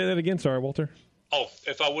it? Say that again. Sorry, Walter. Oh,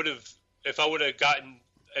 if I would have the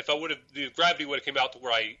gravity would have come out to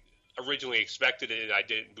where I originally expected it, and I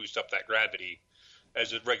didn't boost up that gravity.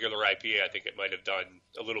 As a regular IPA, I think it might have done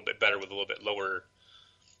a little bit better with a little bit lower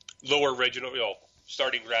original,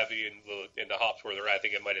 starting gravity in the hops where they're at. I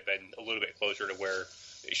think it might have been a little bit closer to where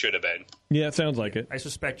it should have been. Yeah, it sounds like it. I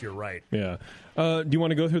suspect you're right. Yeah. Do you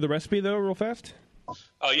want to go through the recipe, though, real fast?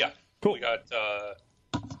 Yeah. Cool. We got, it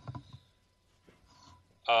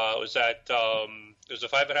was a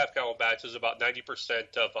 5.5 gallon batch. It was about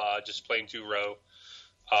 90% of just plain 2-row.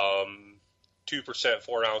 2%,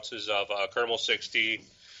 4 ounces of caramel 60,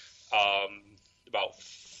 about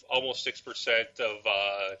almost 6% of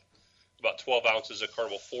about 12 ounces of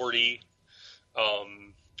caramel 40.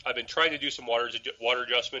 I've been trying to do some water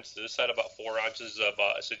adjustments. This had about 4 ounces of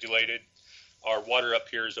acidulated. Our water up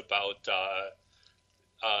here is about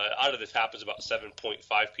out of the tap is about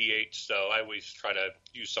 7.5 pH. So I always try to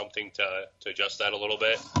use something to adjust that a little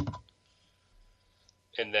bit.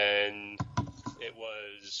 And then it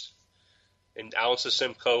was an ounce of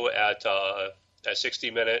Simcoe at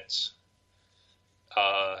 60 minutes,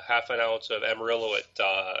 half an ounce of Amarillo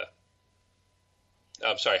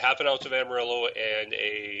half an ounce of Amarillo and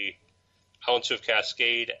a ounce of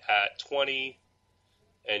Cascade at 20,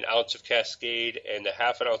 an ounce of Cascade and a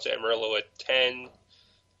half an ounce of Amarillo at 10,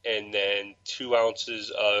 and then 2 ounces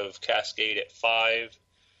of Cascade at 5,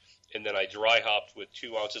 and then I dry hopped with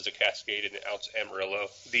 2 ounces of Cascade and an ounce of Amarillo.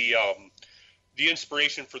 The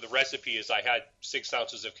inspiration for the recipe is I had 6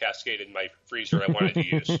 ounces of Cascade in my freezer I wanted to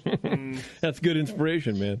use. That's good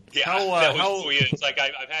inspiration, man. Yeah, it's like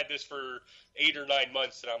I've had this for 8 or 9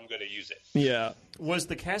 months and I'm going to use it. Yeah. Was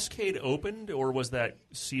the Cascade opened or was that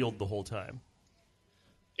sealed the whole time?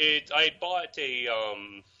 I bought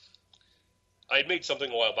I had made something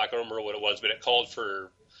a while back. I don't remember what it was, but it called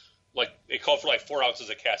for like 4 ounces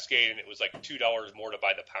of Cascade, and it was like $2 more to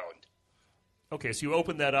buy the pound. Okay, so you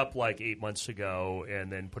opened that up like 8 months ago and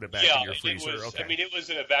then put it back in your freezer. Okay. I mean, it was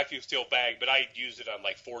in a vacuum seal bag, but I used it on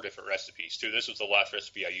like 4 different recipes, too. This was the last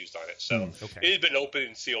recipe I used on it. So it had been opened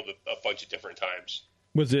and sealed a bunch of different times.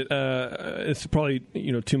 Was it, it's probably,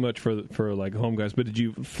 too much for like home guys, but did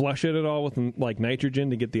you flush it at all with like nitrogen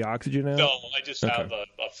to get the oxygen out? No, I just have a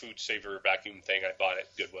food saver vacuum thing I bought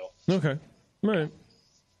at Goodwill. Okay. All right.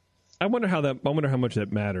 I wonder how much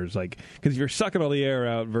that matters. Like, because if you're sucking all the air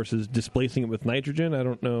out versus displacing it with nitrogen, I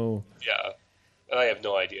don't know. Yeah, I have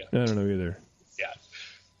no idea. I don't know either. Yeah.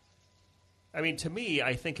 I mean, to me,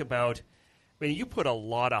 I think about. I mean, you put a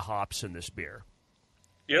lot of hops in this beer.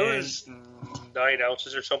 It was 9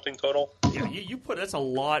 ounces or something total. Yeah, you put that's a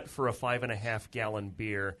lot for a 5.5 gallon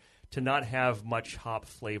beer to not have much hop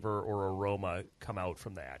flavor or aroma come out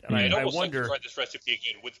from that. And I wonder, like to try this recipe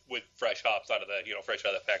again with fresh hops out of the fresh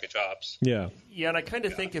out of the package hops. Yeah, and I kind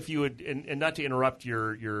of think if you would, and not to interrupt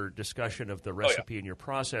your discussion of the recipe and your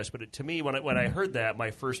process, but to me when I heard that,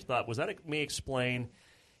 my first thought was that it may explain,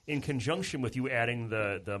 in conjunction with you adding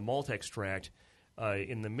the malt extract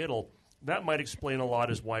in the middle, that might explain a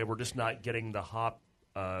lot as why we're just not getting the hop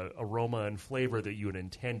aroma and flavor that you had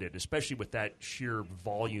intended, especially with that sheer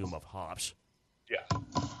volume of hops. Yeah.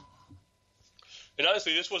 And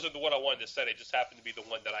honestly, this wasn't the one I wanted to send. It just happened to be the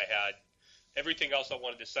one that I had. Everything else I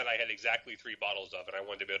wanted to send, I had exactly 3 bottles of, and I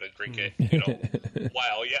wanted to be able to drink it,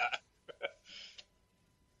 wow, yeah.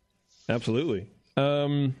 Absolutely.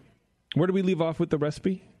 Where do we leave off with the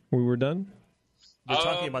recipe? We were done? We're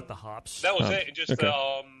talking about the hops. That was it. Just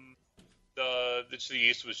the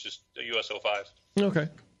yeast was just a USO5. Okay.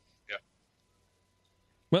 Yeah.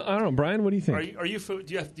 Well, I don't know, Brian. What do you think?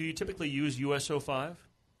 Do you typically use USO5?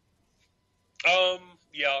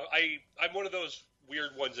 Yeah. I'm one of those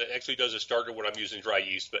weird ones that actually does a starter when I'm using dry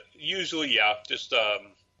yeast, but usually, yeah. Just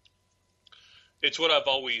it's what I've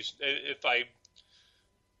always. If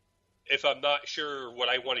I'm not sure what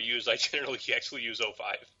I want to use, I generally actually use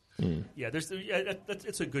 05. Yeah,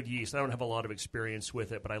 it's a good yeast. I don't have a lot of experience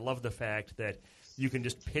with it, but I love the fact that you can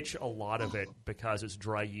just pitch a lot of it because it's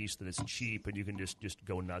dry yeast and it's cheap, and you can just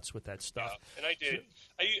go nuts with that stuff. Yeah. And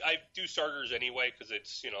I do starters anyway because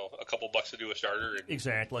it's a couple bucks to do a starter. And,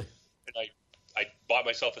 exactly. And I bought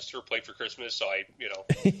myself a stir plate for Christmas, so I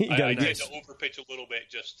I tend to overpitch a little bit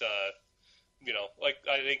just. Like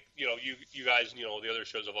I think, you guys, the other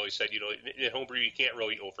shows have always said, in homebrew you can't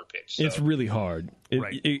really overpitch. So. It's really hard.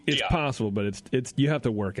 It's possible, but it's you have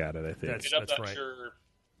to work at it, I think. And I'm not sure.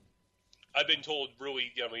 I've been told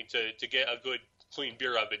really, to get a good clean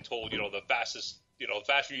beer, I've been told, the fastest, the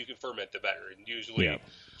faster you can ferment, the better. And usually,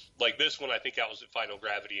 like this one, I think I was at final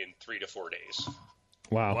gravity in 3 to 4 days.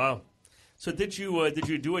 Wow. So did you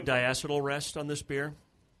do a diacetyl rest on this beer?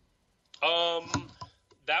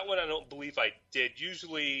 That one I don't believe I did.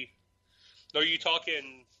 Usually, are you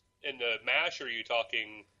talking in the mash or are you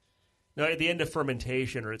talking? No, at the end of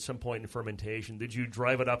fermentation or at some point in fermentation, did you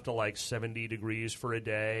drive it up to like 70 degrees for a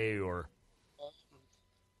day or?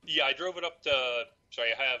 Yeah, I drove it up to.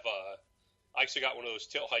 Sorry, I actually got one of those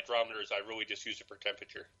tilt hydrometers. I really just use it for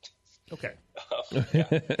temperature. Okay.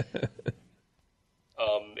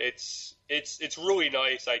 It's really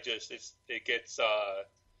nice. It gets.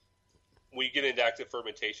 When you get into active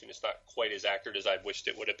fermentation, it's not quite as accurate as I wished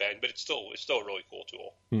it would have been, but it's still a really cool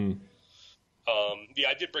tool. Yeah,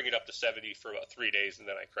 I did bring it up to 70 for about 3 days, and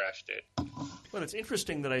then I crashed it. Well, it's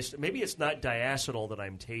interesting that maybe it's not diacetyl that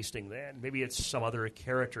I'm tasting then. Maybe it's some other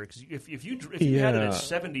character. Because if you had it at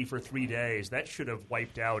 70 for 3 days, that should have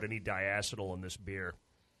wiped out any diacetyl in this beer.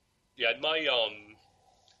 Yeah, my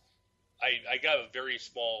I got a very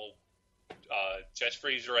small chest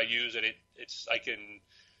freezer I use, and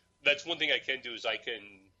that's one thing I can do is I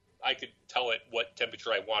could tell it what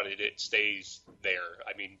temperature I wanted. It stays there.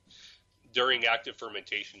 I mean, during active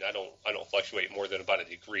fermentation, I don't fluctuate more than about a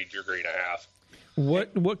degree and a half.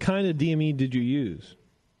 What kind of DME did you use?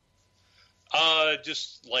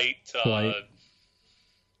 Just light. Light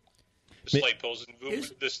Pilsner.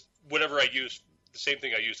 This whatever I use, the same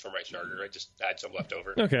thing I used for my starter. I just had some left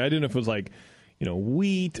over. Okay, I didn't know if it was like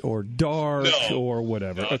wheat or dark or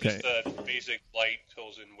whatever. Okay. Just the basic light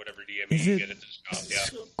Pilsner, whatever DME you get at the shop. Yeah.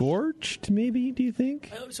 Scorched, maybe, do you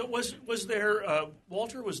think? So was there,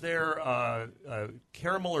 Walter, was there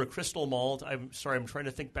caramel or crystal malt? I'm sorry, I'm trying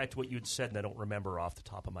to think back to what you had said, and I don't remember off the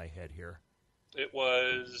top of my head here. It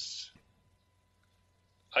was,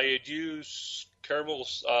 I had used caramel,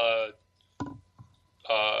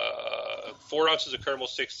 4 ounces of caramel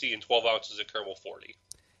 60 and 12 ounces of caramel 40.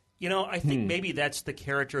 I think maybe that's the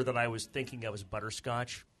character that I was thinking of as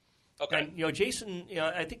butterscotch. Okay. And, Jason,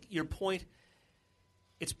 I think your point,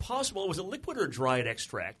 it's possible. Was it liquid or dried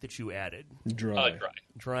extract that you added? Dried.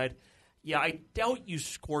 Dried. Yeah, I doubt you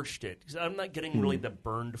scorched it because I'm not getting really the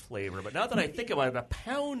burned flavor. But now that I think about it, a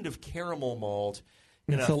pound of caramel malt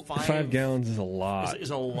in 5 gallons is a lot.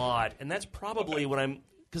 Is a lot. And that's probably what I'm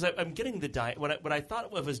 – because I'm getting the what I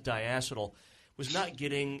thought of as diacetyl was not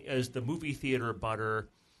getting as the movie theater butter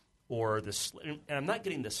or and I'm not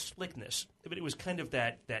getting the slickness. But it was kind of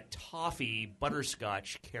that toffee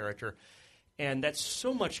butterscotch character. And that's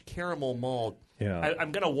so much caramel malt. Yeah.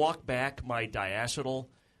 I'm going to walk back my diacetyl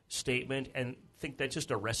statement and think that's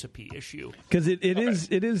just a recipe issue. Because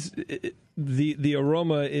the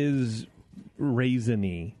aroma is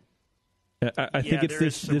raisiny. I think it's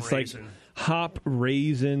this like hop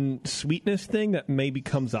raisin sweetness thing that maybe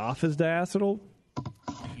comes off as diacetyl.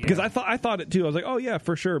 Because I thought it too. I was like, oh yeah,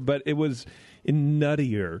 for sure. But it was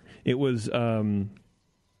nuttier. It was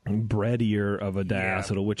breadier of a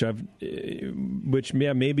diacetyl, which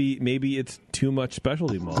maybe it's too much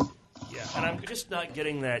specialty malt. Yeah, and I'm just not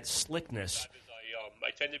getting that slickness. I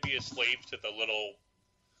tend to be a slave to the little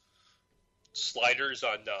sliders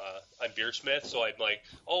on Beersmith, so I'm like,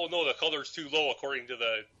 oh no, the color's too low according to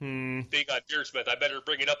the thing on Beersmith. I better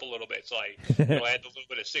bring it up a little bit. So I add a little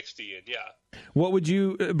bit of 60 in. Yeah. What would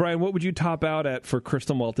you, Brian? What would you top out at for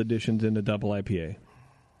crystal malt additions in a double IPA?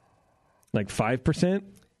 Like 5%?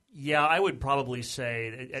 Yeah, I would probably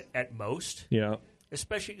say at most. Yeah.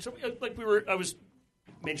 Especially like I was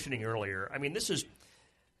mentioning earlier. I mean, there's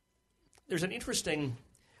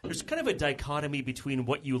kind of a dichotomy between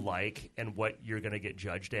what you like and what you're going to get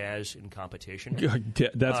judged as in competition.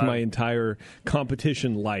 That's my entire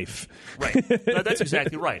competition life. Right. No, that's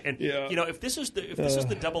exactly right. And if this is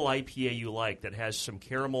the double IPA you like that has some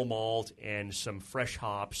caramel malt and some fresh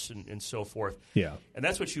hops and so forth. Yeah. And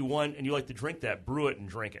that's what you want and you like to drink that, brew it and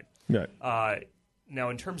drink it. Right. Now,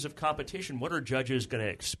 in terms of competition, what are judges going to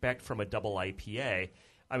expect from a double IPA?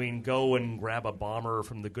 I mean, go and grab a bomber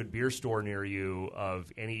from the good beer store near you of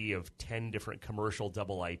any of 10 different commercial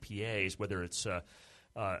double IPAs, whether it's a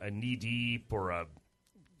Knee Deep or a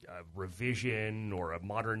Revision or a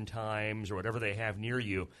Modern Times or whatever they have near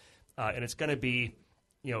you. And it's going to be,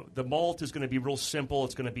 the malt is going to be real simple.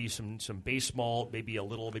 It's going to be some base malt, maybe a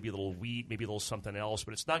little wheat, maybe a little something else,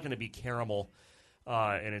 but it's not going to be caramel.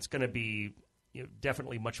 And it's going to be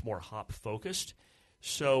definitely much more hop focused.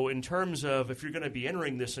 So in terms of if you're going to be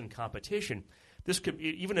entering this in competition, this could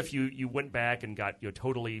even if you went back and got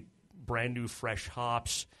totally brand new fresh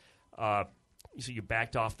hops, so you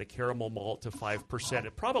backed off the caramel malt to 5%,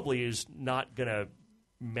 it probably is not going to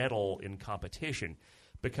medal in competition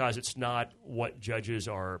because it's not what judges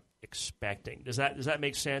are expecting. Does that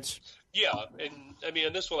make sense? Yeah, and I mean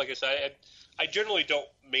on this one, like I said, I generally don't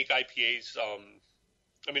make IPAs.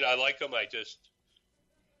 I mean I like them.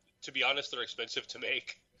 To be honest, they're expensive to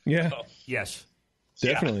make. Yeah. Yes.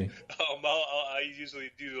 Definitely. Yeah. I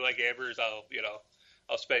usually do like Amber's. I'll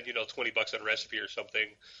spend $20 on a recipe or something.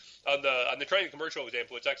 On the trying the commercial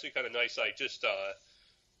example, it's actually kind of nice. I just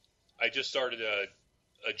started a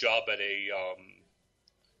job at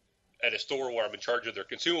a store where I'm in charge of their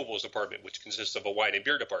consumables department, which consists of a wine and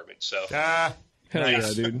beer department. So hell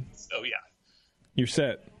yeah, dude. So yeah, you're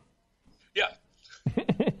set. Yeah.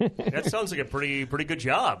 That sounds like a pretty good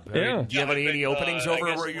job. Yeah. I mean, do you have any openings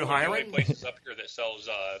over where you're hiring? Places up here that sells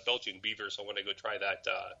Belgian beaver, so I want to go try that.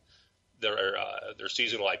 Their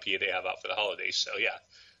seasonal IPA they have out for the holidays. So yeah.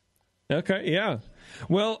 Okay. Yeah.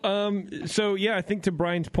 Well. So yeah, I think to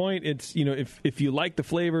Brian's point, it's if you like the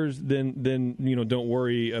flavors, then don't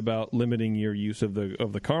worry about limiting your use of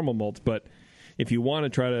the caramel malts, but if you want to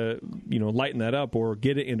try to lighten that up or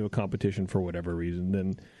get it into a competition for whatever reason,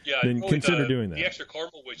 then consider doing that. The extra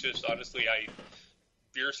caramel was just honestly,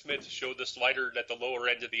 Beersmith showed the slider at the lower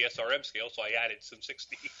end of the SRM scale, so I added some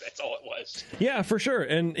 60. That's all it was. Yeah, for sure.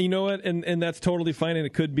 And you know what? And that's totally fine. And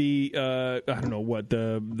it could be I don't know what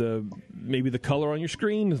the maybe the color on your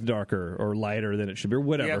screen is darker or lighter than it should be, or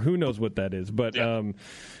whatever. Yeah. Who knows what that is? But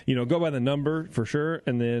go by the number for sure.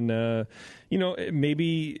 And then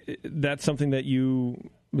maybe that's something that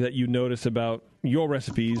you notice about your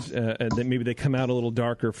recipes, and then maybe they come out a little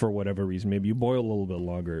darker for whatever reason. Maybe you boil a little bit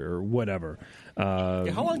longer or whatever.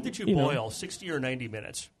 How long did you boil? 60 or 90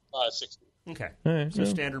 minutes? 60. Okay. Right, so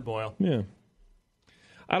standard boil. Yeah.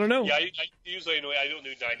 I don't know. Yeah, I usually I don't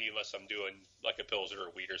do 90 unless I'm doing like a Pilsner or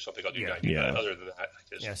wheat or something. I'll do 90. Yeah. But other than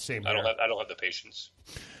that, same. I don't have the patience.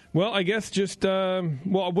 Well, I guess just I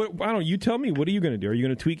don't. You tell me. What are you going to do? Are you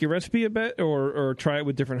going to tweak your recipe a bit, or try it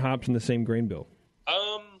with different hops in the same grain bill?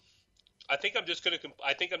 I think I'm just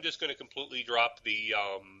gonna completely drop the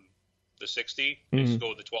 60 and just go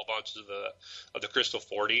with the 12 ounces of the Crystal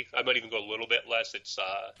 40. I might even go a little bit less. It's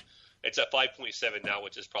at 5.7 now,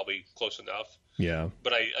 which is probably close enough. Yeah.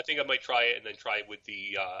 But I think I might try it and then try with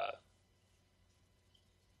the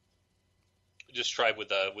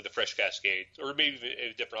with the fresh Cascade, or maybe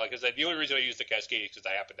a different, because the only reason I use the Cascade is because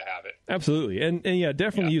I happen to have it. Absolutely, and yeah,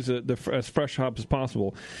 definitely use as fresh hop as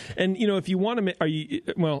possible. And if you want to, are you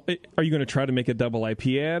going to try to make a double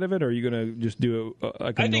IPA out of it, or are you going to just do a normal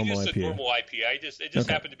IPA? I think it's a normal IPA. It just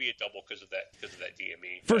happened to be a double because of that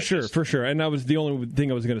DME. For sure. And that was the only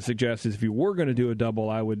thing I was going to suggest is if you were going to do a double,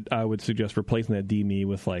 I would suggest replacing that DME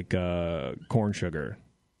with like corn sugar.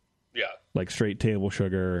 Yeah. Like straight table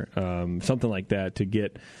sugar, something like that to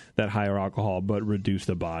get that higher alcohol, but reduce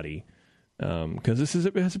the body. Because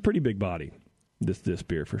it has a pretty big body, this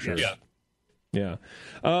beer for sure. Yeah.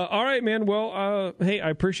 All right, man. Well, hey, I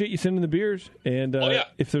appreciate you sending the beers, and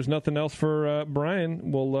if there's nothing else for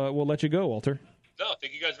Brian, we'll let you go, Walter. No,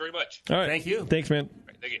 thank you guys very much. All right, thank you. Thanks, man.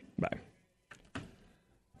 Right, thank you. Bye.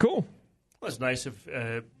 Cool. Well, it's nice of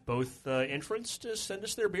both entrants to send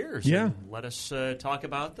us their beers. Yeah. And let us talk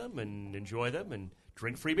about them and enjoy them and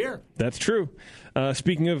drink free beer. That's true.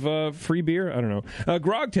 Speaking of free beer, I don't know.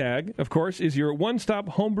 Grog Tag, of course, is your one-stop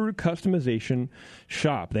homebrew customization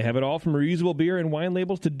shop. They have it all from reusable beer and wine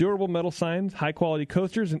labels to durable metal signs, high-quality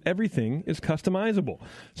coasters, and everything is customizable.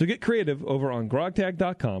 So get creative over on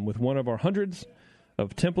grogtag.com with one of our hundreds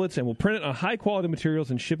of templates, and we'll print it on high-quality materials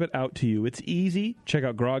and ship it out to you. It's easy. Check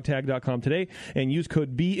out grogtag.com today and use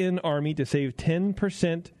code BNARMY to save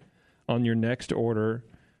 10% on your next order.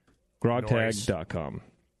 grogtag.com.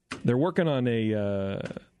 They're working on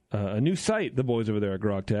a new site, the boys over there at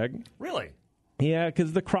GrogTag. Really? Yeah,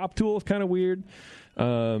 because the crop tool is kind of weird.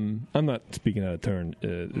 I'm not speaking out of turn.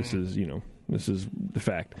 This is the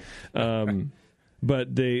fact.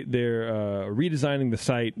 But they're redesigning the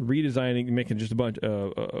site, making just a bunch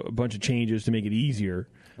of changes to make it easier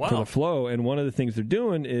for the flow. And one of the things they're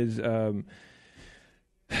doing is,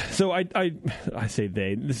 so I say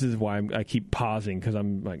they. This is why I keep pausing because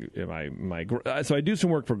I'm like so I do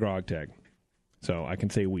some work for GrogTag, so I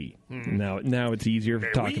can say we. Now it's easier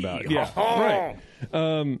to talk about. Yeah,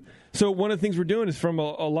 right. So one of the things we're doing is from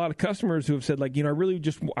a lot of customers who have said, like,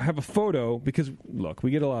 I have a photo because, look,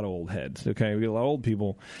 we get a lot of old heads, okay? We get a lot of old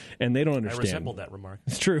people, and they don't understand. I resembled that remark.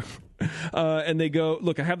 It's true. And they go,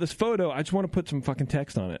 look, I have this photo. I just want to put some fucking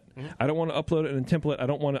text on it. Mm-hmm. I don't want to upload it in a template. I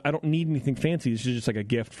don't need anything fancy. It's just like a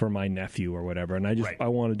gift for my nephew or whatever, and I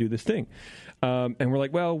want to do this thing. And we're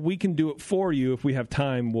like, well, we can do it for you if we have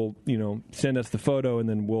time. We'll, send us the photo, and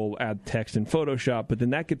then we'll add text in Photoshop. But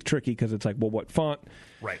then that gets tricky because it's like, well, what font?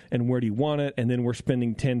 Right. And where do you want it? And then we're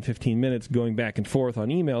spending 10, 15 minutes going back and forth on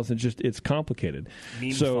emails. It's complicated.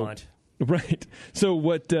 Meme font. Right. So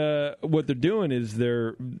what they're doing is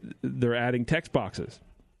they're adding text boxes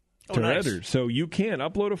to editors. So you can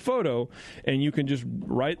upload a photo and you can just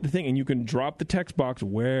write the thing and you can drop the text box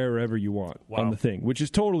wherever you want on the thing, which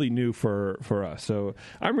is totally new for us. So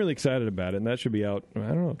I'm really excited about it, and that should be out. I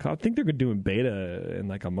don't know. I think they're doing beta in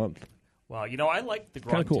like a month. Well, I like the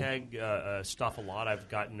GrogTag stuff a lot. I've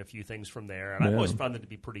gotten a few things from there, and I've always found it to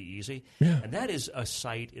be pretty easy. Yeah. And that is a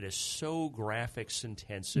site. It is so graphics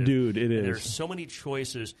intensive. Dude, it is. There's so many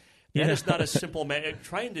choices. That is not a simple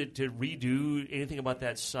trying to redo anything about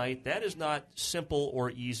that site. That is not simple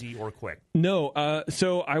or easy or quick. No.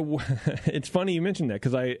 It's funny you mentioned that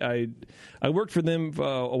because I worked for them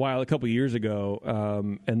a couple of years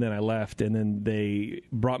ago, and then I left, and then they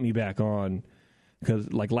brought me back on.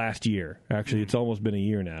 Because, like, last year, actually, it's almost been a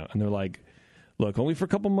year now, and they're like, look, only for a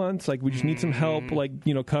couple months, like, we just need some help, like,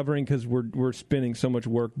 covering, because we're spending so much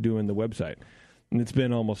work doing the website. And it's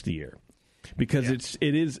been almost a year. Because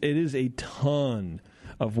it is a ton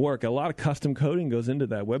of work. A lot of custom coding goes into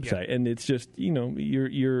that website, and it's just,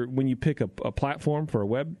 you're when you pick a platform for a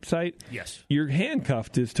website, you're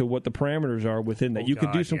handcuffed as to what the parameters are within that. You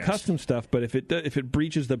can do some custom stuff, but if it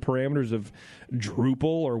breaches the parameters of Drupal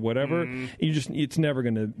or whatever, it's never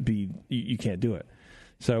going to be. You can't do it.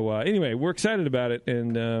 So anyway, we're excited about it,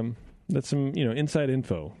 and that's some inside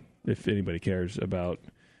info if anybody cares about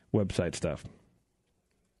website stuff.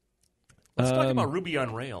 Let's talk about Ruby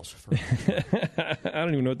on Rails. I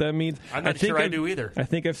don't even know what that means. I'm not sure I do either. I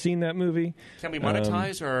think I've seen that movie. Can we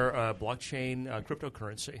monetize our blockchain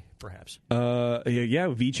cryptocurrency, perhaps? Yeah,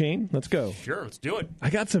 VeChain. Let's go. Sure, let's do it. I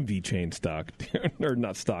got some VeChain stock. Or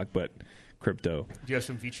not stock, but crypto. Do you have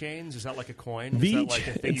some V-chains? Is that like a coin? Is that like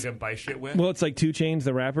a thing you can buy shit with? Well, it's like 2 Chainz,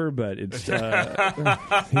 the rapper, but it's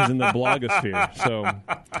he's in the blogosphere. So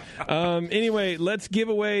anyway, let's give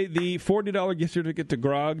away the $40 gift certificate to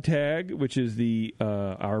Grog Tag, which is the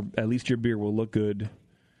our At Least Your Beer Will Look Good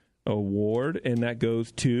award, and that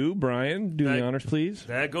goes to Brian. Do the honors, please.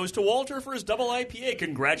 That goes to Walter for his Double IPA.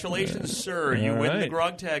 Congratulations, sir. You win the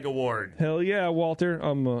Grog Tag award. Hell yeah, Walter.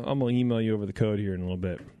 I'm gonna email you over the code here in a little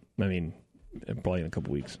bit. I mean, probably in a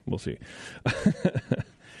couple weeks. We'll see.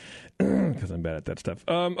 Because I'm bad at that stuff.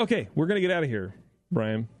 Okay, we're gonna get out of here,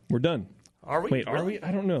 Brian. We're done. Are we? Wait, really? are we?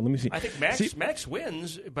 I don't know. Let me see. I think Max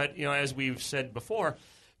wins, but as we've said before,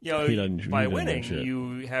 by winning,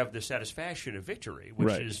 you have the satisfaction of victory,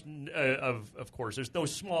 which is, of course, there's no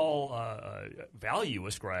small value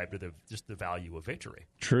ascribed to just the value of victory.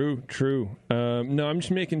 True. No, I'm just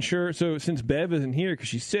making sure. So since Bev isn't here because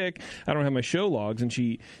she's sick, I don't have my show logs, and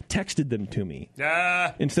she texted them to me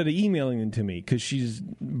instead of emailing them to me because she's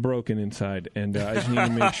broken inside, and I just need to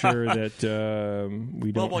make sure that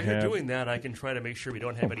we don't. Well, while you're doing that, I can try to make sure we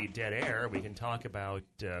don't have any dead air. We can talk about.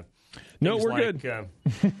 No, we're good.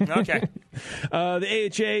 Okay. The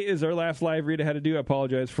AHA is our last live read I had to do. I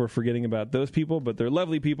apologize for forgetting about those people, but they're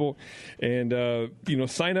lovely people. And,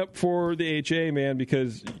 sign up for the AHA, man,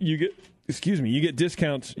 because you get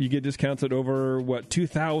discounts. You get discounts at over,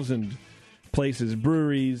 2,000 places,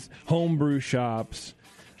 breweries, homebrew shops,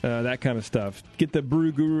 that kind of stuff. Get the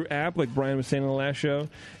Brew Guru app, like Brian was saying on the last show,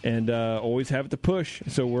 and always have it to push.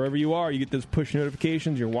 So wherever you are, you get those push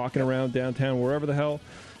notifications. You're walking around downtown, wherever the hell.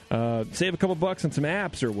 Save a couple bucks on some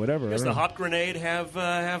apps or whatever. Does the Hop Grenade have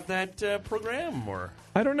that program? Or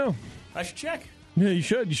I don't know. I should check. Yeah, you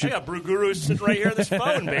should. I got Brew Guru sitting right here on this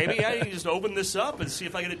phone, baby. I can just open this up and see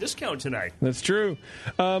if I get a discount tonight. That's true.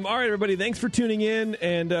 All right, everybody. Thanks for tuning in,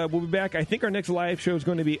 and we'll be back. I think our next live show is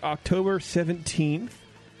going to be October 17th.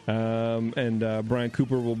 And Brian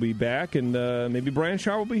Cooper will be back, and maybe Brian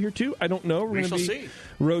Schar will be here too. I don't know. We're going to be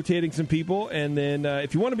rotating some people, and then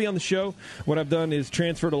if you want to be on the show, what I've done is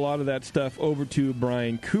transferred a lot of that stuff over to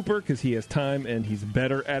Brian Cooper because he has time and he's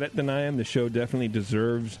better at it than I am. The show definitely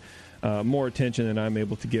deserves more attention than I'm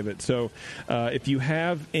able to give it. So if you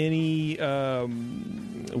have any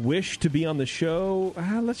wish to be on the show,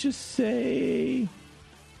 let's just say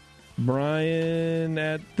Brian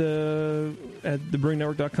at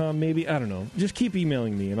thebrewingnetwork.com, maybe. I don't know. Just keep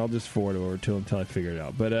emailing me, and I'll just forward it over to him until I figure it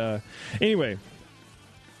out. But anyway,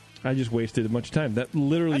 I just wasted a bunch of time. That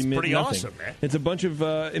literally meant pretty nothing. Awesome, man. It's a bunch of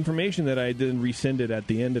information that I didn't resend it at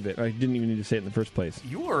the end of it. I didn't even need to say it in the first place.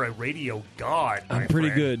 You are a radio god, I'm pretty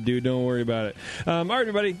friend. good, dude. Don't worry about it. All right,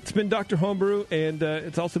 everybody. It's been Dr. Homebrew, and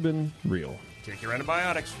it's also been real. Take your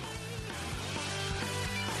antibiotics.